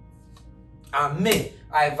killer. And me,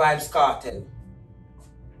 I Vibes Cartel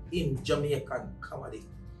in Jamaican comedy.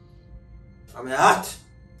 I'm hot.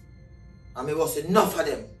 And me was enough of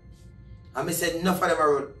them. And me said enough of them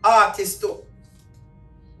are artists too.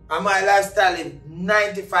 And my lifestyle is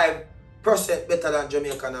 95% better than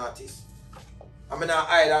Jamaican artists. I'm in an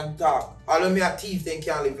island talk. All of me are thieves, they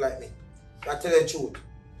can't live like me. I tell the truth.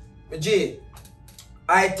 But G,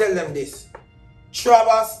 I tell them this.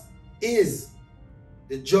 Chabas is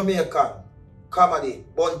the Jamaican comedy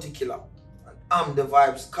bounty killer. And I'm the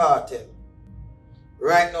Vibes Cartel.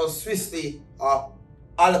 Right now, Swissly are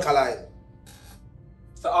alkaline.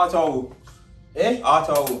 So Hauto. Eh?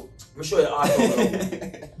 Hauto. I'll show you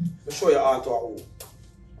Hauto. I'll show you Hauto.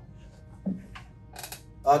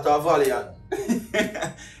 Hauto Valiant.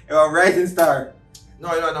 You're a rising star.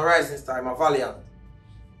 No, you're not a rising star, I'm a Valiant.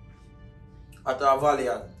 Hauto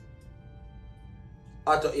Valiant.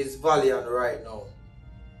 Hauto is Valiant right now.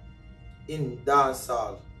 In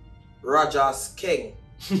dancehall. Rogers King.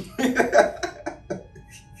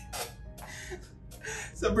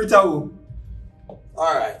 So BRIT who?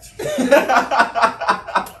 Alright.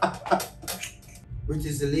 BRIT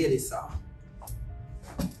is the lady song.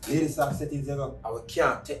 Lady song setting zero. And we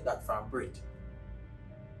can't take that from BRIT.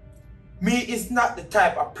 Me is not the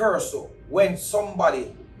type of person when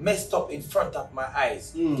somebody messed up in front of my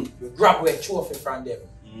eyes, we grab a trophy from them.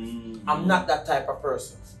 I'm not that type of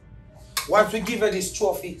person. Once we give her this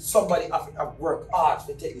trophy, somebody have worked hard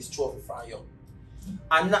to take this trophy from you.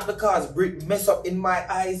 And not because BRIT mess up in my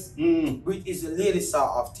eyes, BRIT is the lady star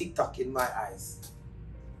of TikTok in my eyes.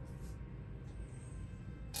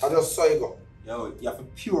 I just saw you go. Yo, you have to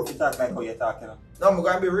pure to talk like how you're talking. No, I'm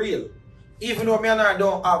going to be real. Even though me and her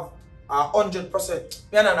don't have 100%,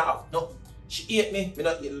 me and her have, no. She hate me, me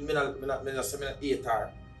not hate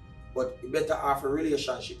her. But you better have a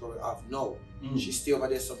relationship we have now. She stay over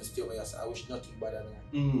there, so I stay over here. So I wish nothing bad on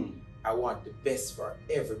her. I want the best for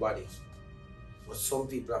everybody. But some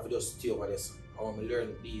people have to just stay over there. So I want to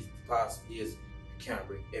learn these past years. You can't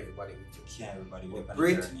bring everybody with you. Can't everybody with you.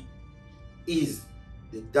 BRIT is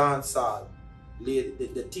the dancehall lady,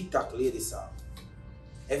 the TikTok lady song.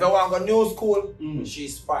 If you want to go new school,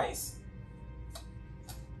 she's Spice.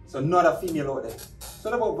 So not a female out there. So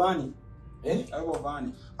what about Vani? Eh? What about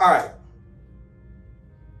Vani? Alright.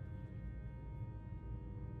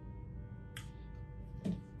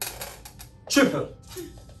 Triple.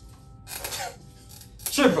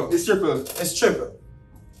 Triple. It's triple. It's triple.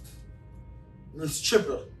 It's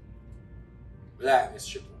triple. I like Miss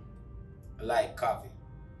Triple. I like coffee.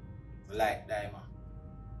 I like diamond.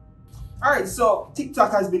 Alright, so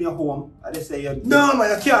TikTok has been your home. I just say you. No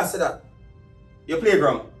man, you can't say that. Your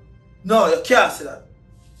playground. No, you can't say that.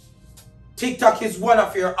 TikTok is one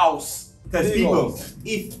of your house. Because people,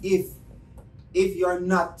 if you're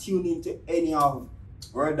not tuned into any of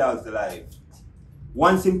World Dawg's live,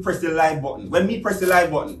 once you press the live button, when me press the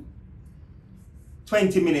live button,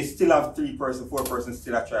 20 minutes still have 3 person, 4 person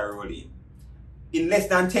still have try rolling. In less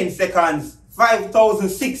than 10 seconds, 5,000,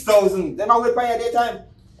 6,000. Then I'll wait by your daytime.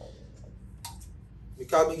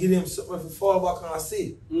 Because we give him something to fall back and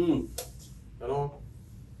see. You know?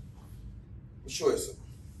 I'll show you something.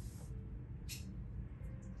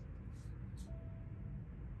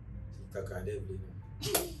 TikTok are devil, you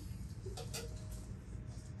know.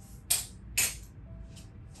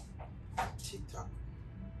 TikTok.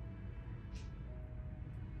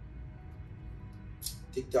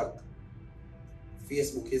 TikTok.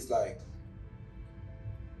 Facebook is like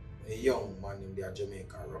a young man in their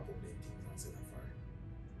Jamaica wrap up their things and send it for.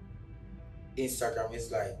 Instagram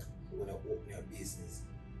is like when you open your business.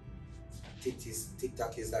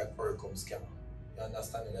 TikTok is like where it comes scammer. You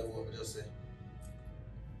understand it? Everyone will just say.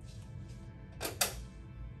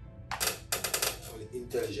 Only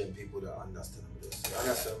intelligent people that understand what I say.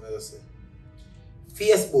 Understand what I say?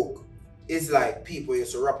 Facebook is like people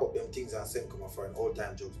used to wrap up them things and send come for an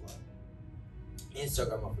all-time jokes, man.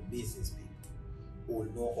 Instagram are for business people who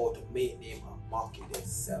know how to make them and market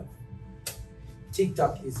themselves.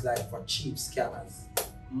 TikTok is like for cheap scammers.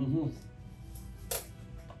 I'm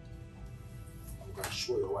gonna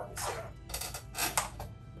show you what this is.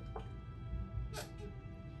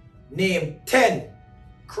 Name 10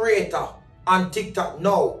 creator on TikTok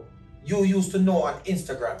now you used to know on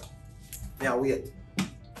Instagram. Now wait.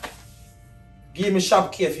 Give me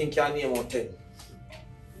shop key if you can name on 10.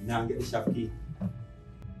 Now get the shop key.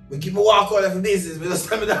 We keep me walk out of the business, but just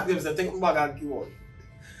tell me that so take me back and keep on.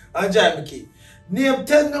 And drive me key. Name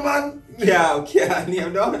 10 no man. Yeah, okay,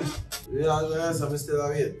 name down. Yeah, so I'm still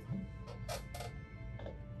away.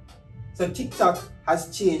 So TikTok has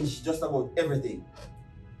changed just about everything.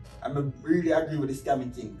 I really agree with the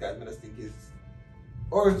scamming thing because I just think it's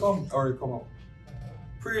Or it come up.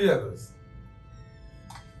 pre-levels.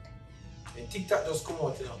 And TikTok just come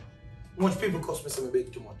out, you know. How much people cost me say me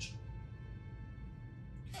bake too much?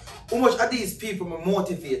 How much are these people me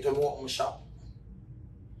motivate when I walk my shop?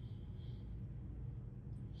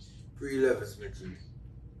 Pre-levels, Mickey.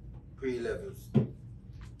 Pre-levels.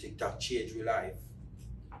 TikTok change your life.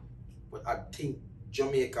 But I think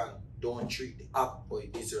Jamaican don't treat the app or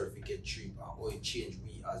it deserve to get treated or it change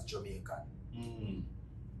we as Jamaican.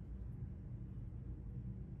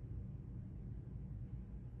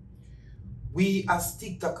 We as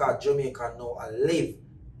TikToker Jamaican now are live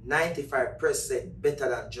 95% better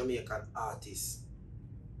than Jamaican artists.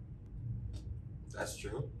 That's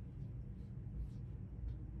true.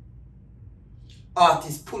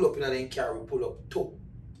 Artists pull up in their car, we pull up too.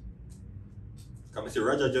 Come and see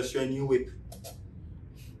Roger just show a new whip.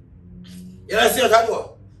 You know see what I do?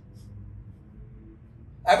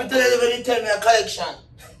 I be telling you when you tell me a collection.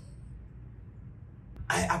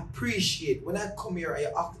 I appreciate when I come here and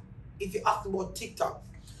you ask, if you ask about TikTok,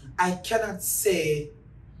 I cannot say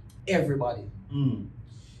everybody.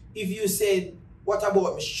 If you said, what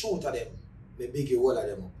about me shoot at them? Me big all of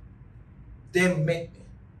them up. Them make me.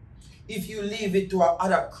 If you leave it to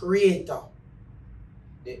another creator,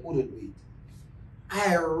 they wouldn't do it.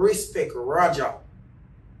 I respect Roger.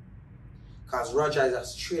 Because Roger is a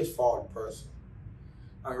straightforward person.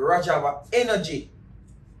 And Roger have energy.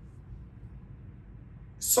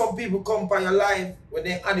 Some people come by your life when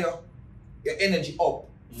they add your energy up.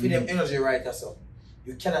 Feed them energy right or so.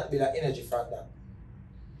 You cannot be that energy from that.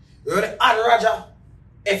 You want to add Roger.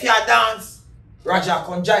 If you dance, Roger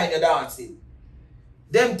can join your dancing.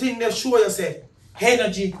 Them things they show you say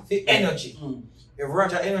energy the energy. If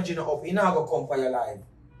Roger energy not up, he not gonna come for your life.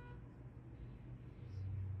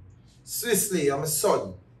 Swiftly, I'm a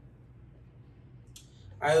son.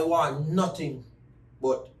 I want nothing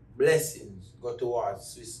but blessings go towards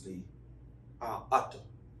Swiftly and Hauto.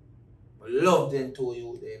 I love them two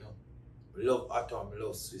you there, you know. I love Hauto and I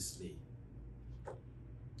love Swiftly.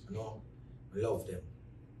 You know, I love them.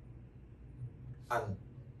 And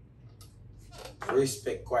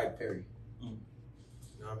respect Quiet Perry. You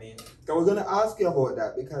know what I mean? So we're gonna ask you about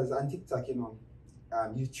that because on TikTok, you know,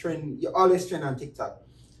 you always trend on TikTok,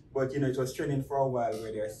 but you know it was trending for a while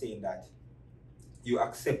where they're saying that you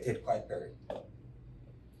accepted Quiet Perry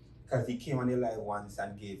because he came on your live once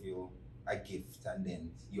and gave you a gift, and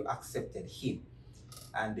then you accepted him,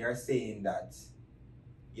 and they're saying that,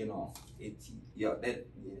 you know,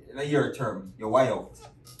 your term, your way out.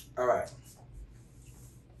 All right.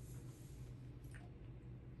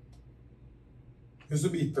 Used to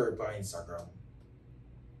be third by Instagram.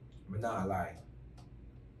 I'm not lie.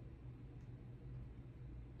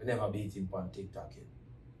 I never beat him on TikTok yet.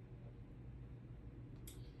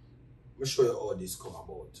 Let me show you how this come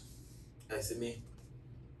about. You see me?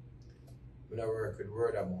 When I work with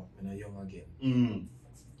word of mouth, when I'm young again.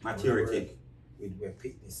 Maturity. With where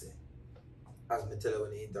Pitney say. As me tell you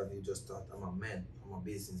in the interview, just thought I'm a man, I'm a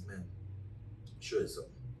businessman. Show you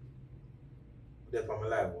something. They're on my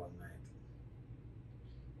live one night.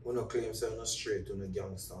 When I claim say I'm not straight, I'm not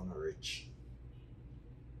gangster, I'm not rich.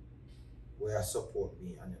 Where I support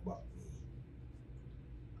me and they back me.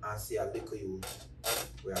 And see a little youth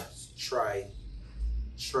where I try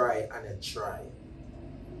and I try.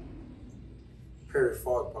 Perry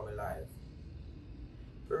fought for my life.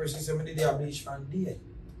 Perry says I did a bleach fan day.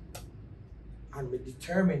 And I'm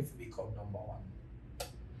determined to become number one.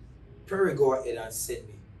 Perry go ahead and send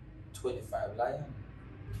me 25 lion.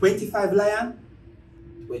 25 lion?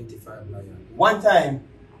 25 lion. One time.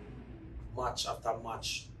 Match after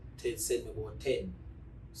match. Ted send me about 10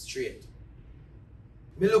 straight.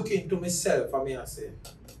 Me look into myself and me and say,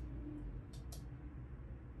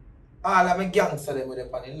 all of my gangster them with them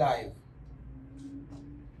on the live.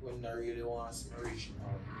 When I really want to see me reach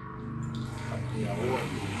now. I play a whole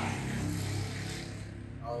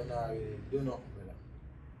I will not really do nothing with them.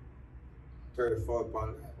 Very far upon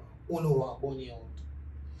life. Who know what bunny out?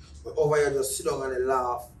 But over here just sit down and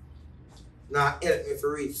laugh. Now help me to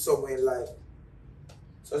reach somewhere in life.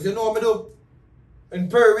 So you know what I do? When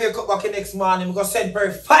Perry wake up back the next morning, I'm going to send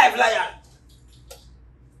Perry 5 lion.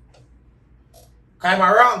 Because I'm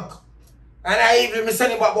a rank. And I even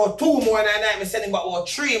send him back about 2 more, and I night send him back about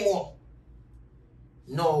 3 more.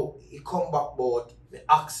 No, he come back about me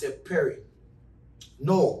accept Perry.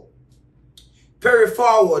 No. Perry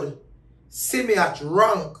forward, see me at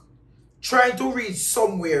rank, trying to reach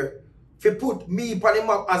somewhere, to put me on the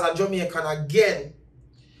map as a Jamaican again.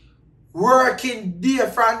 Working day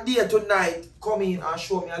from day to night, come in and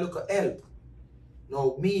show me a little help.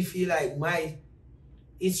 Now, me feel like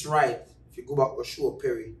it's right if you go back to show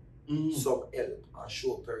Perry some help and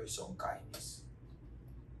show Perry some kindness.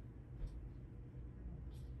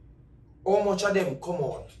 How much of them come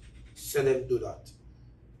out, say them do that?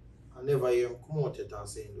 I never hear them come out and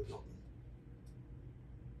say do nothing.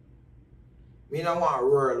 Me don't want a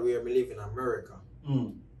world where me live in America.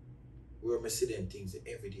 Where I see them things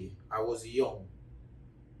every day. I was young.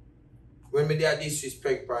 When me did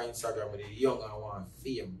disrespect by Instagram, I was young and I want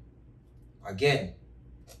fame. Again.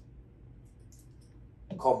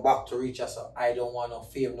 Come back to reach us. I don't want no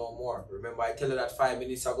fame no more. Remember I tell you that 5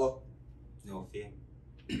 minutes ago? No fame.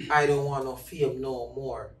 I don't want no fame no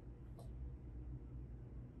more.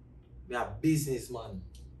 Me a businessman.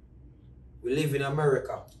 We live in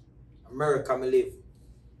America. America me live.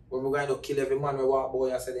 When we're going to kill every man we walk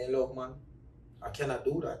boy and say they love man, I cannot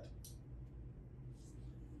do that.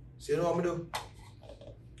 So you know what I do? I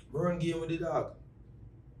run game with the dog.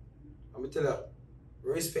 I'm tell you,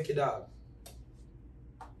 respect the dog.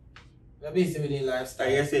 I'm busy with the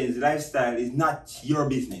lifestyle. You're saying his lifestyle is not your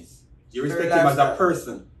business. You respect him as a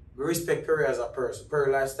person. We respect Perry as a person.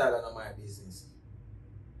 Perry lifestyle is not my business.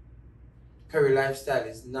 Perry lifestyle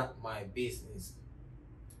is not my business.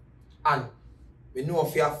 And we know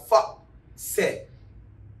if you have fact say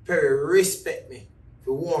Perry respect me if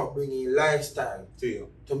you want to bring in lifestyle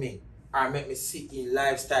to me or make me sit in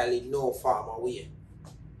lifestyle in no form or way.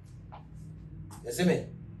 You see me?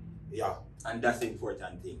 Yeah. And that's the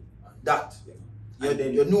important thing. And that. Yeah.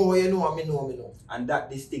 You know what you know and me know. And that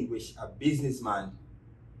distinguish a businessman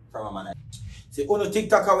from a man. See, on the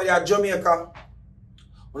TikTok with their Jamaica,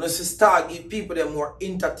 when you start give people them more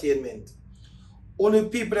entertainment. Only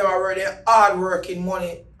people that are already hard working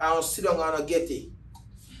money and sit down and get it.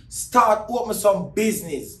 Start open some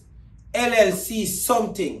business. LLC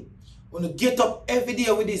something. When you get up every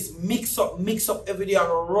day with this mix up every day and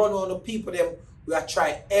run on the people them we are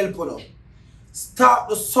trying to help them. Start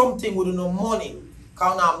do something with no money.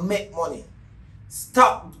 Cause not make money.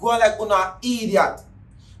 Stop going like an idiot.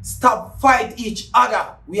 Stop fight each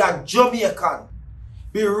other. We are Jamaican.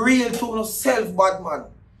 Be real to yourself, bad man.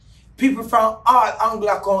 People from all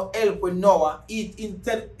angles can help with Noah.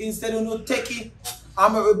 Instead of no techie,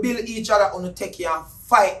 I'm going to build each other on the techie and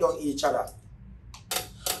fight down each other.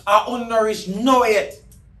 I unnourish no yet.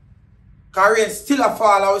 Because rain still a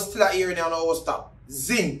fall, I was still a hearing and I stop.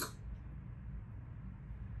 Zinc.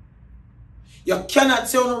 You cannot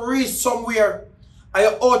say you reach somewhere and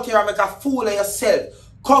you're out here and make a fool of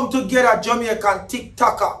yourself. Come together, Jamaican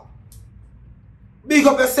TikToker. Big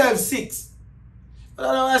up yourself, 6. But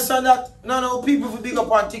I don't understand that. No, people who big up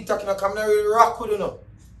on TikTok, you know, come not really rock with you know.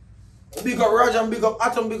 Big up Roger, big up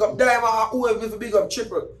Atom, big up Diamond, whoever big up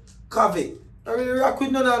Triple, Covey. I really rock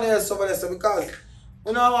with none of them over there because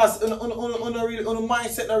you know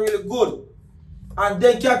mindset not really good. And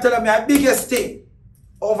they can tell me the biggest thing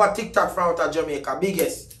over TikTok from out of Jamaica.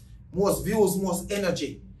 Biggest. Most views, most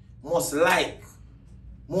energy, most like,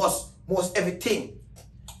 most everything.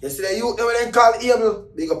 You see the youth they will call able,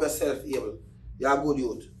 big up yourself, able. You're a good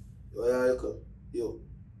youth. You're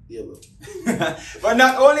able. But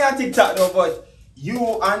not only on TikTok though, but you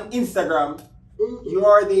on Instagram, you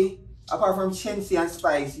are the, apart from Chensey and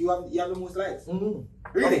Spice, you have the most likes.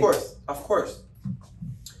 Really? Of course.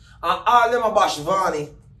 And all them a bash Vani.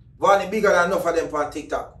 Vani bigger than enough of them on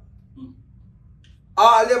TikTok.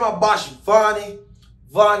 All them a bash Vani.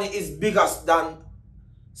 Vani is bigger than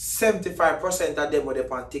 75% of them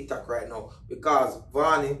are on TikTok right now. Because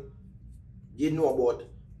Vani, you know about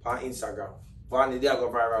on Instagram. Vani, they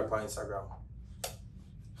go viral on Instagram.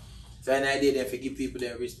 So an idea then for give people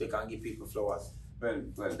their respect and give people flowers.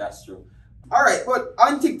 Well, that's true. Alright, but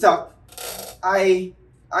on TikTok, I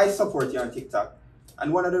support you on TikTok.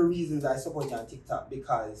 And one of the reasons I support you on TikTok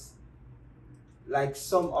because like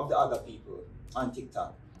some of the other people on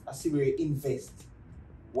TikTok, I see we invest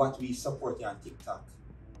what we support you on TikTok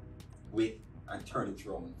with and turn it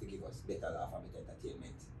around to give us better laugh and better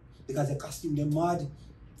entertainment. Because the costume they're mad.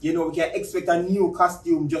 You know, we can expect a new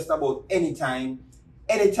costume just about anytime.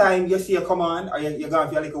 Anytime you see a command or you're going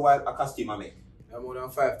to feel like a while, a costume I make. There are more than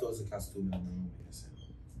 5,000 costumes in the room.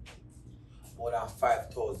 More than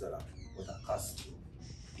 $5,000 with a costume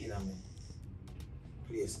in a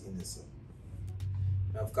place in the sun.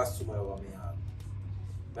 I have costume all over my hand.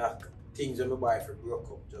 I have things when I buy for broke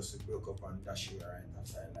up, just to broke up and dash here right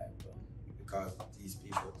outside like that. Because these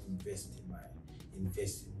people invest in me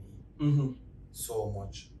so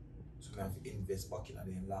much. So I have to invest back in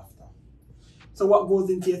their laughter. So what goes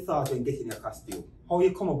into your thought when getting your costume? How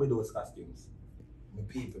you come up with those costumes? My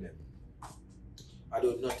people them. I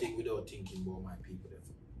do nothing without thinking about my people them.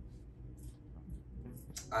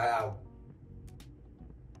 I have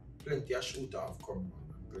plenty of shooter have come on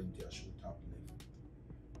and plenty of shooter have left.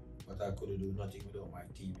 But I couldn't do nothing without my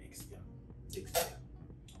teammates here.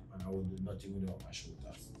 And I would do nothing without my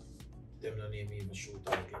shooters. Them don't name me even shooter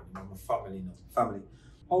again. I'm a family now. Family.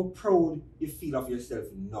 How proud you feel of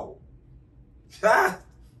yourself now? Ha!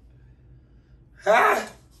 Ha!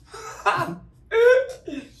 Ha!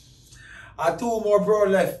 I have 2 more pro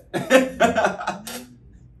left.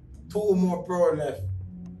 2 more pro left.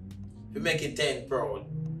 We make it 10 proud.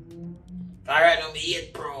 Alright, now me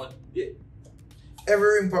 8 proud. Yeah.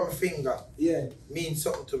 Every ring on my finger means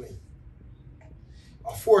something to me.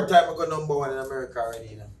 A 4 time I got #1 in America already,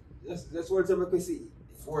 you know. That's what I see.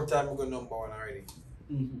 4 time I got #1 already.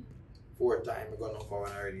 4 time I got #1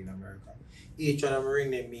 already in America. Each one of my ring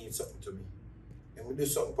name means something to me. And we do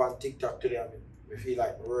something on TikTok today, I feel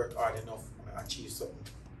like I work hard enough and I achieve something.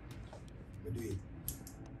 I do it.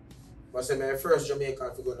 But say my first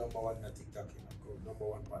Jamaican to go #1 in TikTok, you know,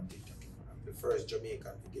 go #1 on TikTok. You know. I'm the first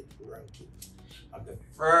Jamaican to get ranking. I'm the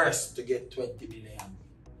first to get 20 million.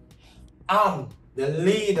 I'm the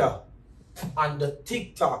leader on the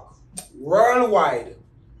TikTok worldwide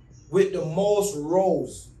with the most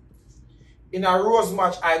rows. In a rose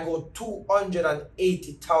match, I go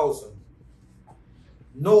 280,000.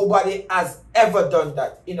 Nobody has ever done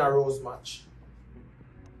that in a rose match.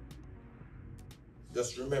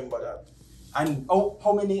 Just remember that. And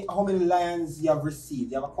how many lions you have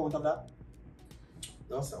received? You have a count of that?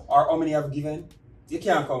 No, sir. Or how many you have given? You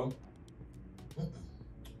can't count.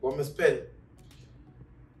 What I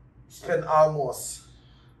spend almost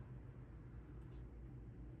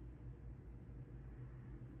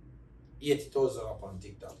 $80,000 up on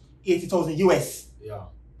TikTok. 80,000 US. Yeah.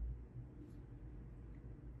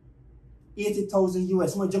 80,000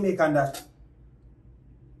 US. More Jamaican that.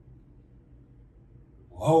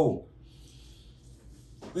 Whoa.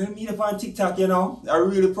 Well, me upon TikTok, you know. I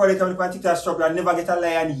really probably come upon TikTok struggle. I never get a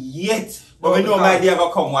lion yet. But we know my day will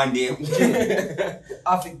come one day.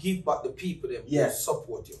 I have to give back the people that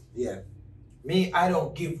support you. Yeah. Me, I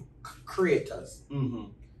don't give creators.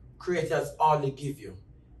 Creators only give you.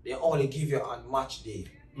 they only give you on match day.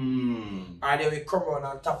 Or they will come around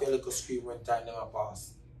and tap your little screen when time never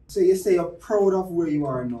pass. So you say you're proud of where you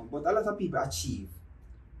are now, but a lot of people achieve,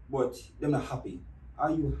 but they're not happy.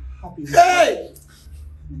 Are you happy with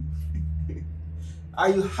Are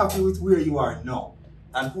you happy with where you are now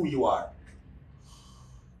and who you are?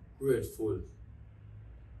 Grateful.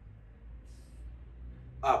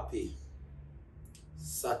 Happy.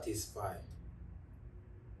 Satisfied.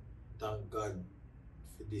 Thank God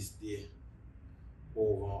for this day.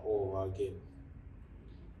 Over and over again.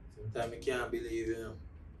 Sometimes I can't believe, you know.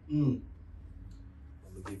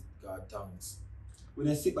 I give God thanks. When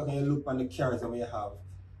you sit back and you look on the cars that we have,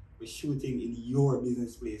 we're shooting in your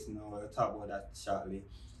business place now. We'll talk about that shortly.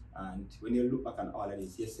 And when you look back on all of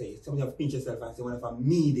this, you say, sometimes you pinch yourself and say, what if I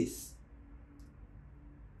me this?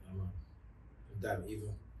 Yeah, man. Sometimes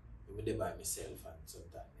even I'm there by myself, and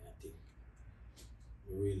sometimes I think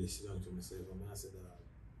I really sit down to myself and I say that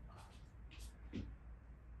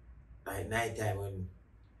at night time when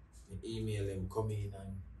the email them come in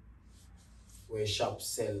and where shop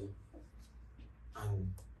sell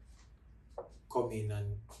and come in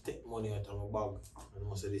and take money out of my bag and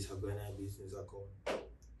most of this have gone in a business account.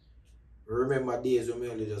 I remember days when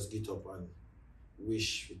I only just get up and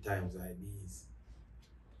wish for times like these.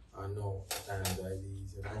 I know times like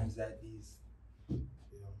these. You know? Times like these.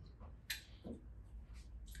 Yeah.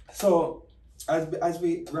 So, as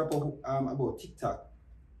we wrap up about TikTok,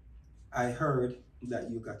 I heard that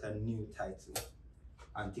you got a new title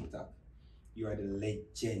on TikTok. You are the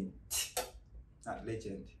legend. Not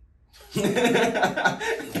legend.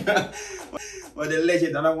 But the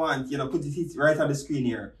legend, and I want, put it right on the screen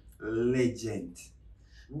here. Legend.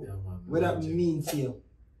 Yeah, man. What that mean to you?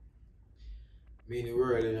 Mean the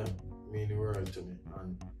world, you know. Mean the world to me.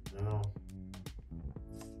 And,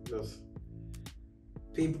 just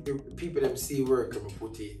people them see work I'm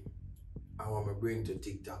put in and what I bring to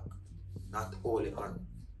TikTok. Not only on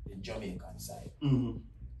the Jamaican side.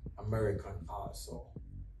 American also.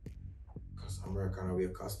 Because American wear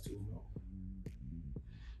costume now.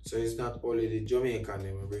 So it's not only the Jamaican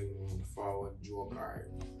them bring forward joke or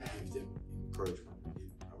give them encouragement,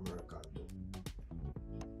 give American too.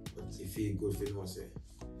 But if you feel good for them, say,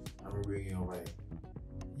 I'm bringing you over here.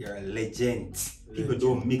 You're a legend. People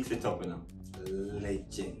don't mix it up,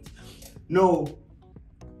 Legend. No,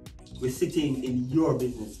 we're sitting in your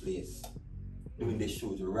business place doing the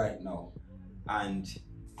shows right now. And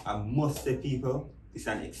I must say, people, it's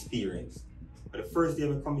an experience. But the first day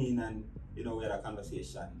we come in and we had a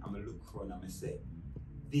conversation, I'm gonna look around and I'm gonna say,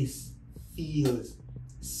 this feels,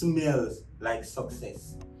 smells like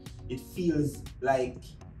success. It feels like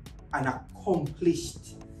an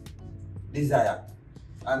accomplished desire.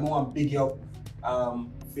 I want to big you up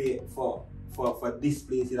for this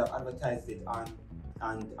place. You have advertised it on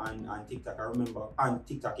TikTok. I remember on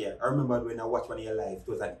TikTok, yeah. I remember when I watched one of your live, it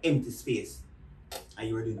was an empty space and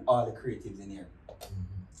you were doing all the creatives in here.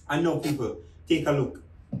 And now people, take a look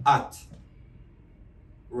at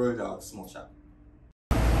World Dawg Smoke Shop.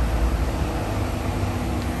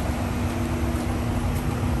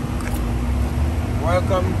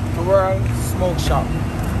 Welcome to World Smoke Shop.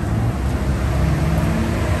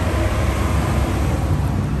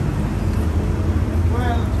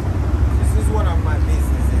 Well, this is one of my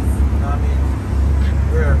businesses, you know what I mean?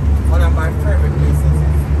 We're one of my favorite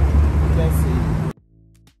businesses. You can see.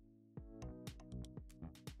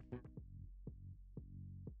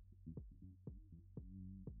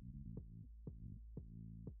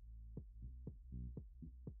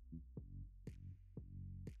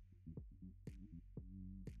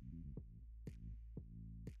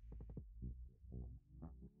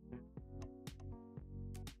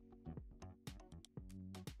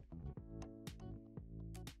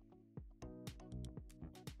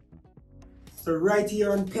 So right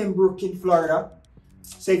here in Pembroke in Florida.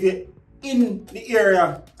 So if you're in the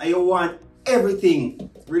area and you want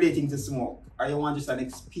everything relating to smoke, or you want just an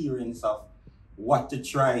experience of what to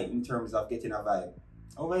try in terms of getting a vibe,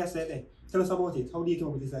 over here, say, tell us about it. How do you come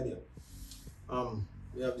up with this idea?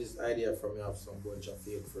 We have this idea from me of some bunch of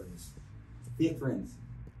fake friends. Fake friends?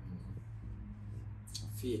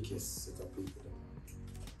 Fakest set of people.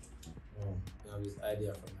 We have this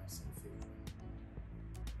idea from me of some fake friends.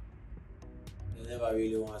 They never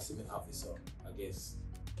really want to see me happy, so I guess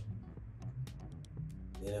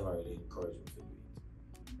they never really encourage me to do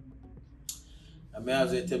it. And me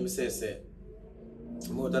as well tell me say, the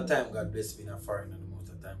amount of time God bless me in a foreign and the amount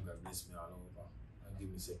of time God bless me all over and give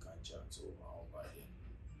me second chance over and over again.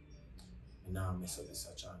 And now I mess up this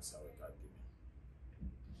a chance that God give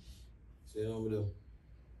me. So you know what I do?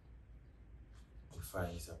 I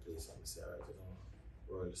find this a place and I say, alright,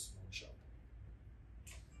 World Smoke Shop.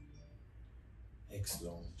 X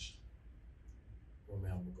Lounge. When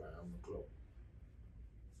I'm going to my club.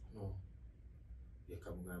 No. Yeah,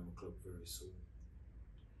 I'm going to my club very soon.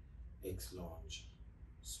 X Lounge.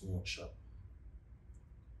 Smoke Shop.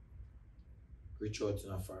 Reach out to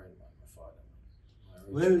my foreign man, my father.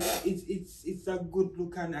 Well, it's a good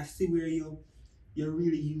look, and I see where you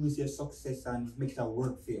really use your success and make it a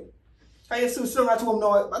work for you. Are you so strong at home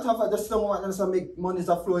now? But have just some more and some make money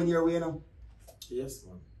start flowing your way now? Yes,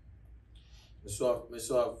 man. I so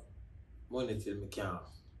have money till I can't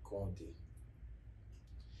count it.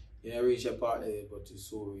 You know, reach a part there, but it's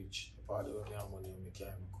so rich. A part where I have money and I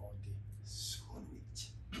can't even count it. So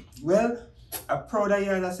rich. Well, I'm proud of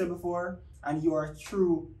you, as I said before, and you are a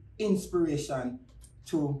true inspiration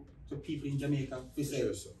to people in Jamaica.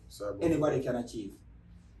 Sure, so anybody can achieve.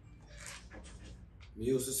 I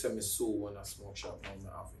used to say I sew when I smoke shop, now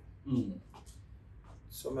I have it.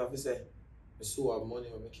 So I have to say, I sew have money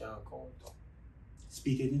when I can't count.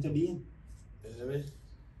 Speak it into being. You know what I mean?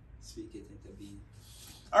 Speak it into being.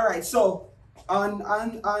 Alright, so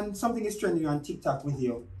on something is trending on TikTok with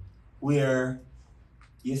you where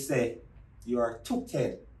you say you are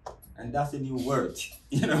took-ted, and that's a new word,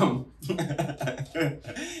 you know.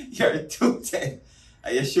 You're took-ted,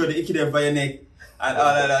 and you show the icky there by your neck and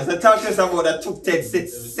all of that. So talk to us about the took-ted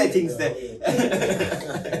settings there.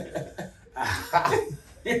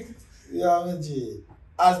 Yeah, I mean, G,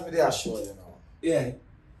 as me there show, you know. Yeah.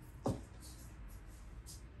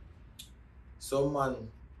 Some man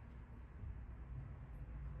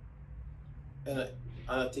and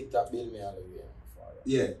I TikTok build me all the way, my father.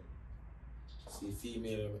 Yeah. See,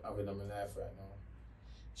 female having in my life right now,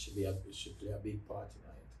 she play a big part in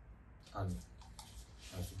it. And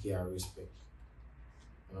I have to give her respect.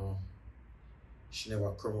 You know, she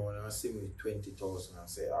never come around and see me with 20,000 and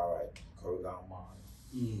say, alright, go down,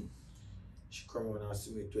 man. She come around and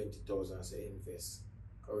see me with 20,000 and say, invest.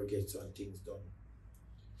 Go get some things done.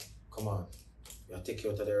 Come on. You take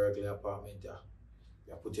you out of the regular apartment there.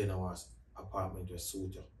 You put you in our apartment with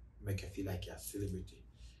suit you. Make you feel like you're a celebrity.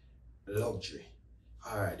 Luxury.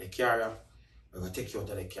 Alright, the carrier, we're going to take you out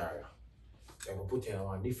of the carrier. We're going to put you in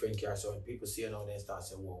a different car so when people see you now, they start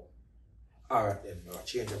saying, whoa. Alright then, we're going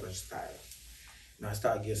to change up your style. Now I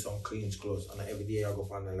start getting some clean clothes and every day I go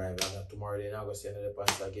on the live and tomorrow then I go see another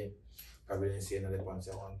pants again. Probably then see another pants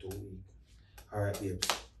in 1-2 weeks. Alright babes,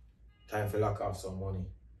 time for lock off some money.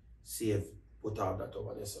 Save, put all that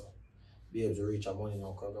over there so. Babes, you reach your money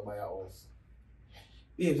now because you buy a house.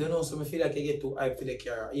 Babes, you know, so I feel like you get too hype for the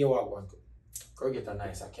car. You want one, go get a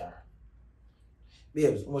nicer car.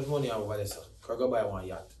 Babes, how much money you have over there, sir? Go buy one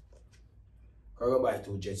yacht. Go buy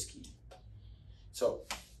 2 jet ski. So,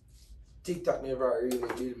 TikTok never really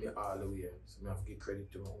build me all the way. So I have to give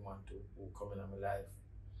credit to my woman too, who come in my life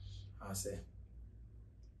and say,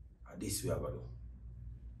 this way I go do.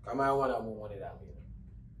 Because my woman have more money than me.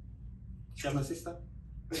 She my sister?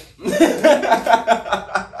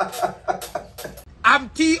 I'm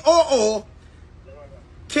T-O-O-K-E-D.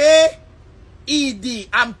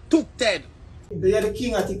 I'm took-ted. You're the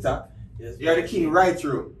king of TikTok. Yes, You're the king right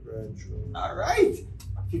through. Right through. Alright.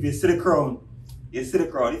 If you see the crown, you see the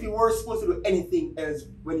crown. If you were supposed to do anything else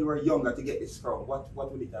when you were younger to get this crown, what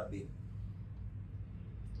would it have been?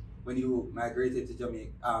 When you migrated to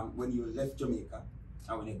Jamaica, when you left Jamaica,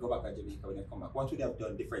 and when you go back to Jamaica, when you come back, what would you have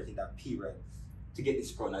done different in that period to get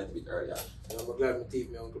this crown a little bit earlier? I'm glad my teeth,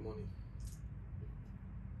 my uncle money.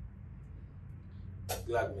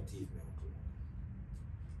 Glad my teeth, my uncle money.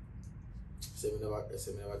 Say me never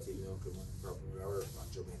teeth, my uncle money. Probably I work on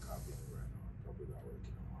Jamaica right now. Probably not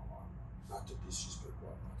working on my not to disrespect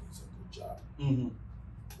what I think it's a good job.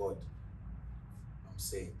 But I'm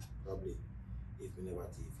saying probably if we never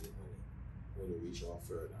teeth the money, we will reach out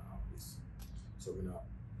further out this. So we not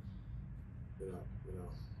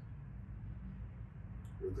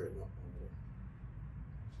regret nothing.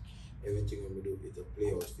 Everything we do is a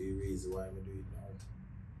play out for the reason why we do it now.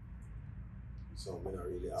 So we not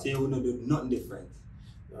really So you wouldn't do nothing different?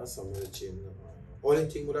 That's something that change right now. Only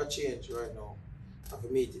thing would have changed right now. After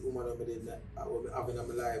meet the woman I did having in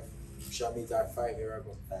my life, she meet her 5 years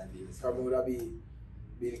ago. 5 years. Probably would have been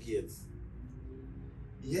Bill Gates.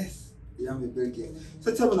 Yes, you have a Bill Gates.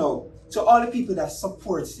 So tell me now, to all the people that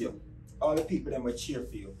supports you, all the people that will cheer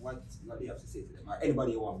for you, what do you have to say to them? Or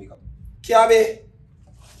anybody you want to pick up? Kiabi,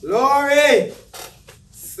 Lori,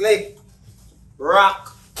 Slick,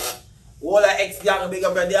 Rock, all the ex-gang big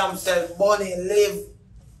up your damn self, Bonnie, Live,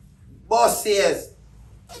 Bossiers.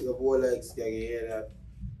 Big up all the ex-gang, you hear that?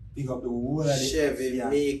 Pick up the whole of the Chevy,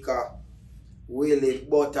 Mika, Willie,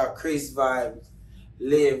 Butter, Chris Vibes,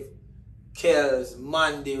 Live, Kells,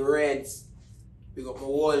 Mandy, Reds. We got my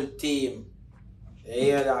whole team. You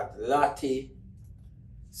hear that? Lottie,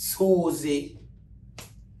 Susie.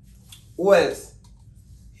 Who else?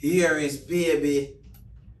 Here is Baby.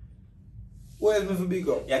 Who else me big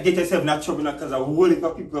up? Yeah, get yourself not trouble because a whole heap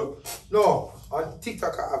of people. No, on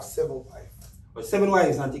TikTok I have 7 wives. But 7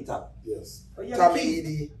 wives on TikTok. Yes. Oh, yeah, Tommy the king.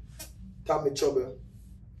 Edie, Tommy Trouble.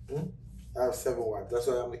 I have 7 wives. That's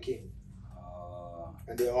why I'm the king.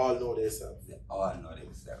 And they all know themselves. They all know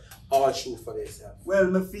themselves. All shoot for themselves.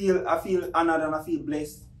 Well, I feel honored and I feel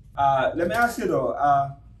blessed. Let me ask you though,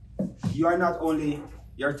 you are not only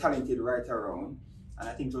you're talented right around, and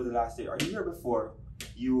I think it was the last year or the year before,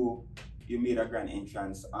 you made a grand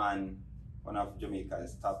entrance on one of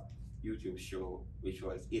Jamaica's top YouTube show, which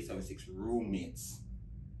was 876 Roommates.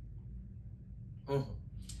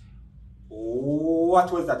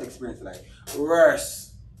 What was that experience like?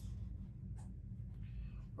 Worst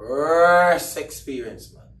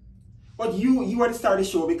experience, man. But you were the star of the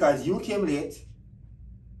show because you came late,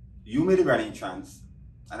 you made a grand entrance,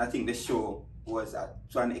 and I think the show was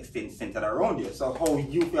to an extent centered around you. So how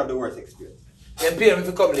you have the worst experience? They pay me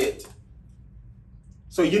to come late.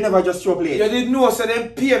 So you never just show up late? You didn't know, so they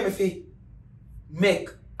pay me to make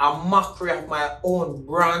a mockery of my own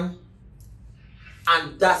brand.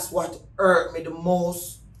 And that's what hurt me the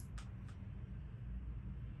most.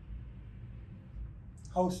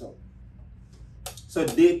 How so? So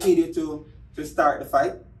they paid you to start the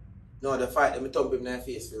fight? No, the fight, let me thump him in the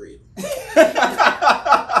face for real.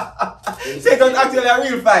 So it was actually a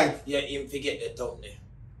real fight? Yeah, him forget the thump there.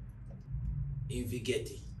 Him forget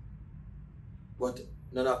it. But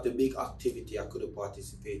none of the big activity I could have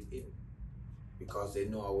participated in. Because they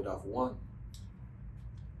know I would have won.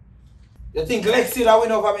 You think Lexi that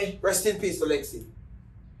win over me? Rest in peace to Lexi.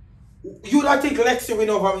 You don't think Lexi win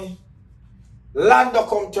over me? Lando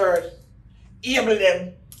come third. Able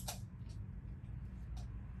them.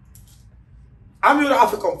 I'm gonna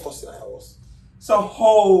have to come first in the house. So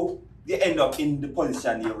how you end up in the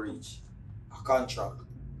position you reach? A contract.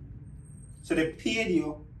 So they paid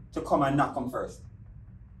you to come and not come first?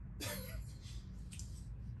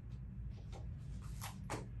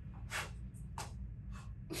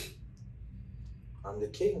 I'm the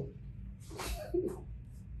king.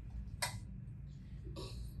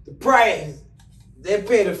 The price, they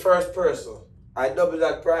pay the first person. I double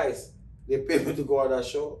that price. They pay me to go on that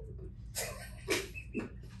show.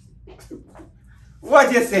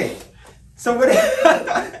 What you say? So what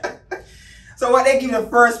so what they give the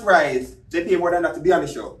first prize, they pay more than that to be on the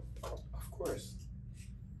show? Of course.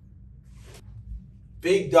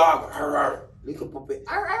 Big dog, arr, little puppy,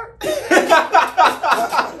 arr.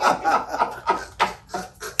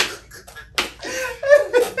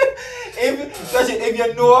 If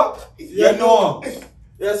you know, you know.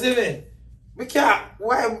 You see me? We can't,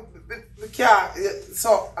 we can't,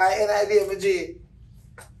 so I had an idea, G.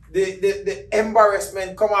 The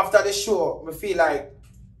embarrassment come after the show. I feel like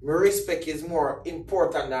my respect is more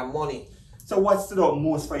important than money. So what stood out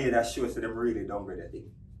most for you that shows that them really done with that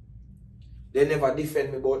thing? They never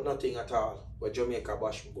defend me about nothing at all. But Jamaica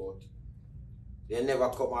bash me about. They never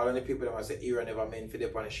come out on the people that say era never meant for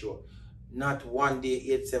them on the show. Not one day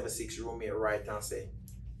 876 roommate right and say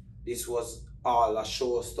this was all a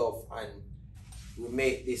show stuff and we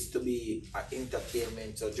make this to be an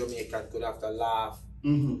entertainment so Jamaica could have to laugh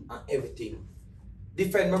and everything.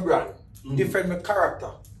 Defend my brand, defend my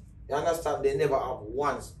character. You understand? They never have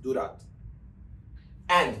once do that.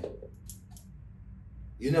 And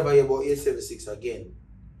you never hear about 876 again.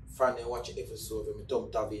 Friend and watch the episode when me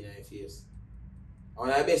thump Tavi in your face. And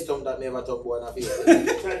when I best thump that never thump boy in the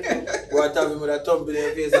face. Boy Tavi with a thump in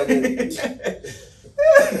your face again.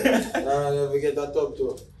 No, I never get that thump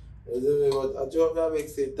too. But I joke that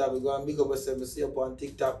makes it Tavi go and big up yourself. I see up on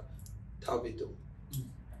TikTok. Tavi too.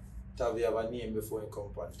 Tavi have a name before he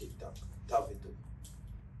come on TikTok. Tavi too.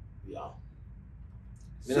 Yeah.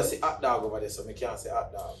 I don't say hot dog over there, so I can't say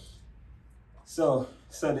hot dog. So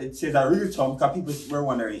it says a real thumb, because people were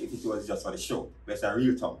wondering if it was just for the show. But it's a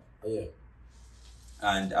real thumb. Yeah.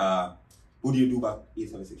 And who do you do back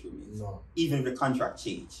 876 roommates? No. Even if the contract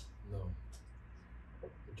change? No.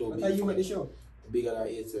 That's how you make the show? Bigger than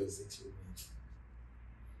 876 roommates.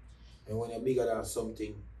 And when you're bigger than something,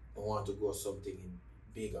 you want to go something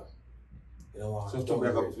bigger. You don't want so we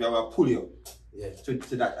have to pull you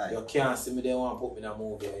to that eye. You can't see me, they want to put me in a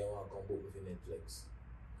movie and you want to come put me in Netflix.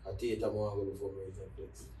 At theater, I want to go before me reach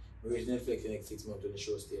Netflix. I reach Netflix in the next 6 months when the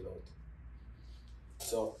show stay out.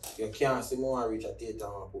 So you can't see me want to reach a theater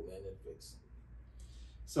and want to put me in Netflix.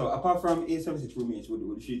 So apart from 876 roommates,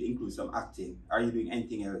 would should include some acting? Are you doing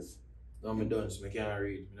anything else? Now I done, so I can't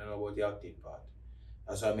read. I don't know about the acting part.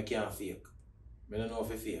 That's why I can't fake. I don't know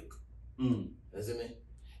if I fake. You see me?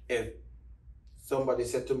 If somebody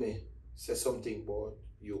said to me, say something about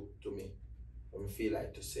you to me, when I feel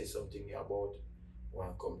like to say something about, I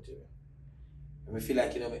want to come to you. When I feel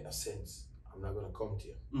like it don't make no sense, I'm not going to come to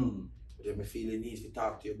you. But if I feel the need to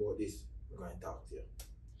talk to you about this, I'm going to talk to you.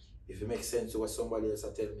 If it makes sense to what somebody else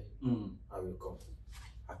tell me, I will come.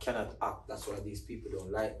 I cannot act, that's why these people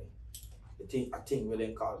don't like me. I think what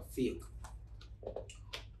they call fake.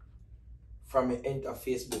 From me enter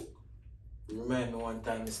Facebook, remind me one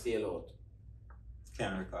time I stayed out.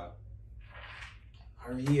 Can't recall.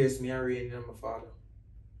 And years me are raining on my father.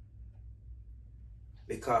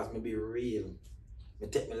 Because me be real. Me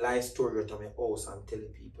take my life story out of my house and tell the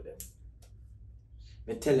people them.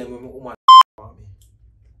 Me tell them when my woman on me.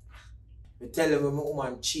 Me tell them when my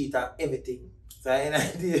woman cheat and everything. So I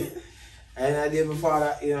idea my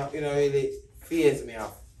father, you know, really fears me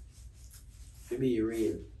off. To be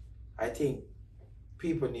real. I think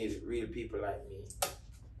people need real people like me.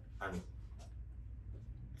 And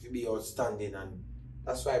to be outstanding, and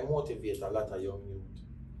that's why I motivate a lot of young youth.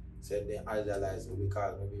 Say they idolize me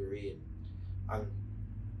because I be real. And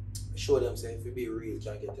show them say if you be real, you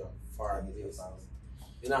can get you far in this.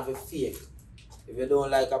 You don't have to fake. If you don't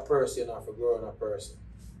like a person, you don't have to grow on a person.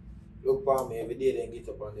 Look for me every day, then get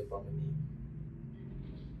up on the my knee.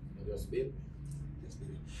 You just build me.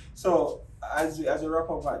 So as we wrap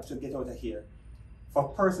up to get out of here, for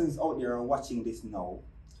persons out there watching this now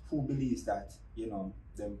who believes that, you know,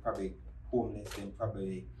 them probably homeless, them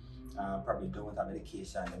probably don't have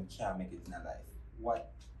education, them can't make it in their life,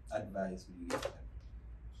 what advice would you give them?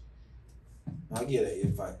 I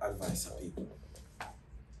give advice to people.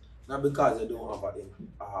 Not because they don't have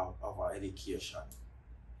an education.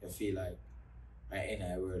 I feel like I end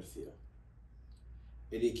a world fear.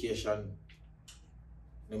 Education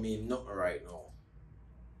I mean nothing right now.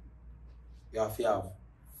 You have to have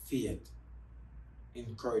faith,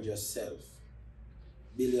 encourage yourself,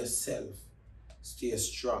 build yourself, stay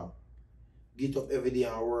strong, get up every day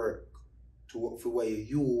and work to work for what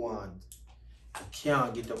you want. You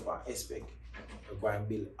can't get up and expect to go and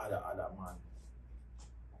build other man.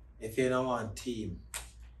 If you don't want a team,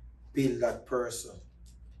 build that person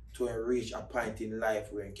to reach a point in life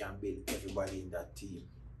where you can build everybody in that team.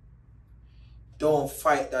 Don't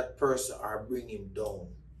fight that person or bring him down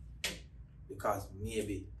because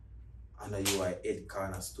maybe under you are a head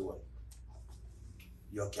cornerstone.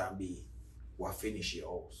 You can be what finish your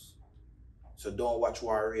house. So don't watch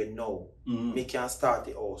Warrior now. Me can start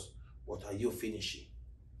the house, but are you finish it?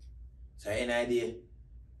 So any idea,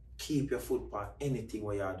 keep your foot on anything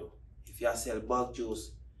what you do. If you sell bag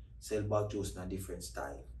juice in a different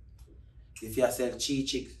style. If you sell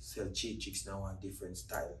cheese chicks, sell cheese chicks now in a different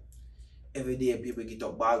style. Every day people get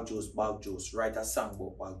up bag juice, write a song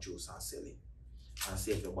about bag juice and sell it. And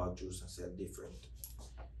save your bag juice and sell different.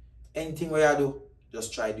 Anything what you do,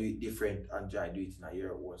 just try to do it different and try to do it in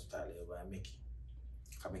your own style I make it.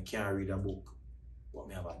 Because I can't read a book, but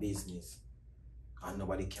I have a business. And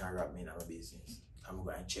nobody can rap me in my business. I'm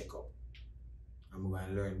going to check up. I'm going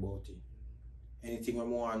to learn about it. Anything I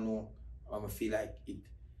want to know, I feel like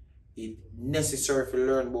it necessary to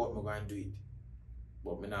learn about, I'm going to do it.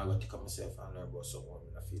 But I'm not going to take up myself and learn about someone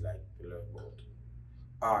I feel like to learn about.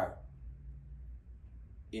 Or,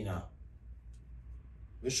 you know,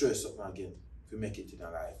 let me show you something again to make it in a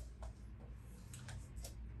life.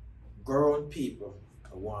 Grow on people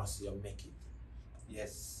who want to see you make it.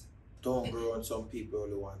 Yes. Don't grow on some people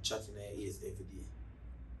who want to chat in their ears every day.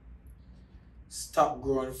 Stop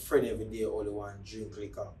growing friend every day who want to drink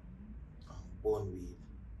liquor and burn weed.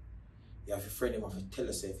 You have a friend him have to tell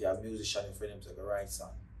us if you have a musician, your friend him say go write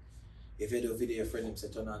song. If you do a video, your friend him say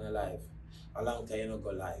turn on the live. A long time you don't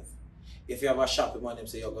go live. If you have a shop, your man him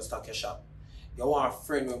say you go stock your shop. You want a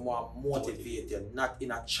friend who want to motivate you, not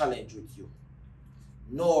in a challenge with you.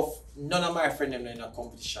 No, none of my friends are in a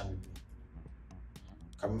competition with me.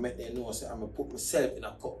 Because I make them know say I'm going to put myself in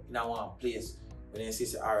a one place when they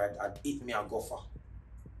say alright, I'd eat me a gopher.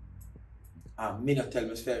 And me not tell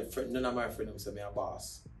myself, none of my friends say I'm a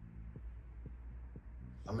boss.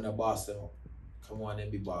 I'm in a boss now. Come on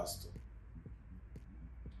and be boss too.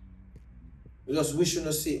 We just wish you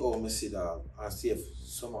to see how I see that and see if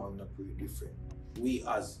somehow not pretty different. We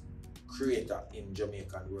as creator in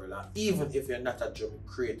Jamaican world, and even if you're not a Jamaican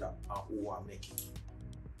creator and who want to make it,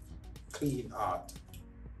 clean art.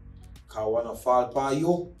 Because I want to fall by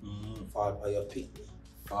you, fall by your picnic.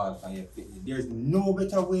 Fall by your picnic. There's no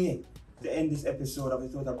better way to end this episode of the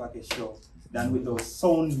Total Package Show than with those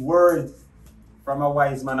sound words from a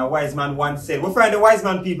wise man once said. We find the wise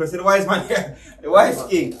man people, say the wise man here, the wise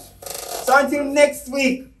king. So until next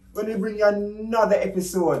week, when we bring you another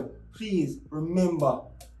episode, please remember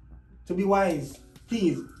to be wise.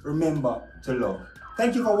 Please remember to love.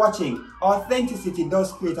 Thank you for watching. Authenticity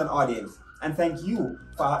does create an audience. And thank you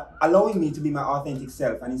for allowing me to be my authentic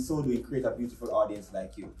self, and in so doing create a beautiful audience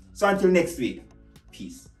like you. So until next week,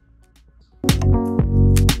 peace.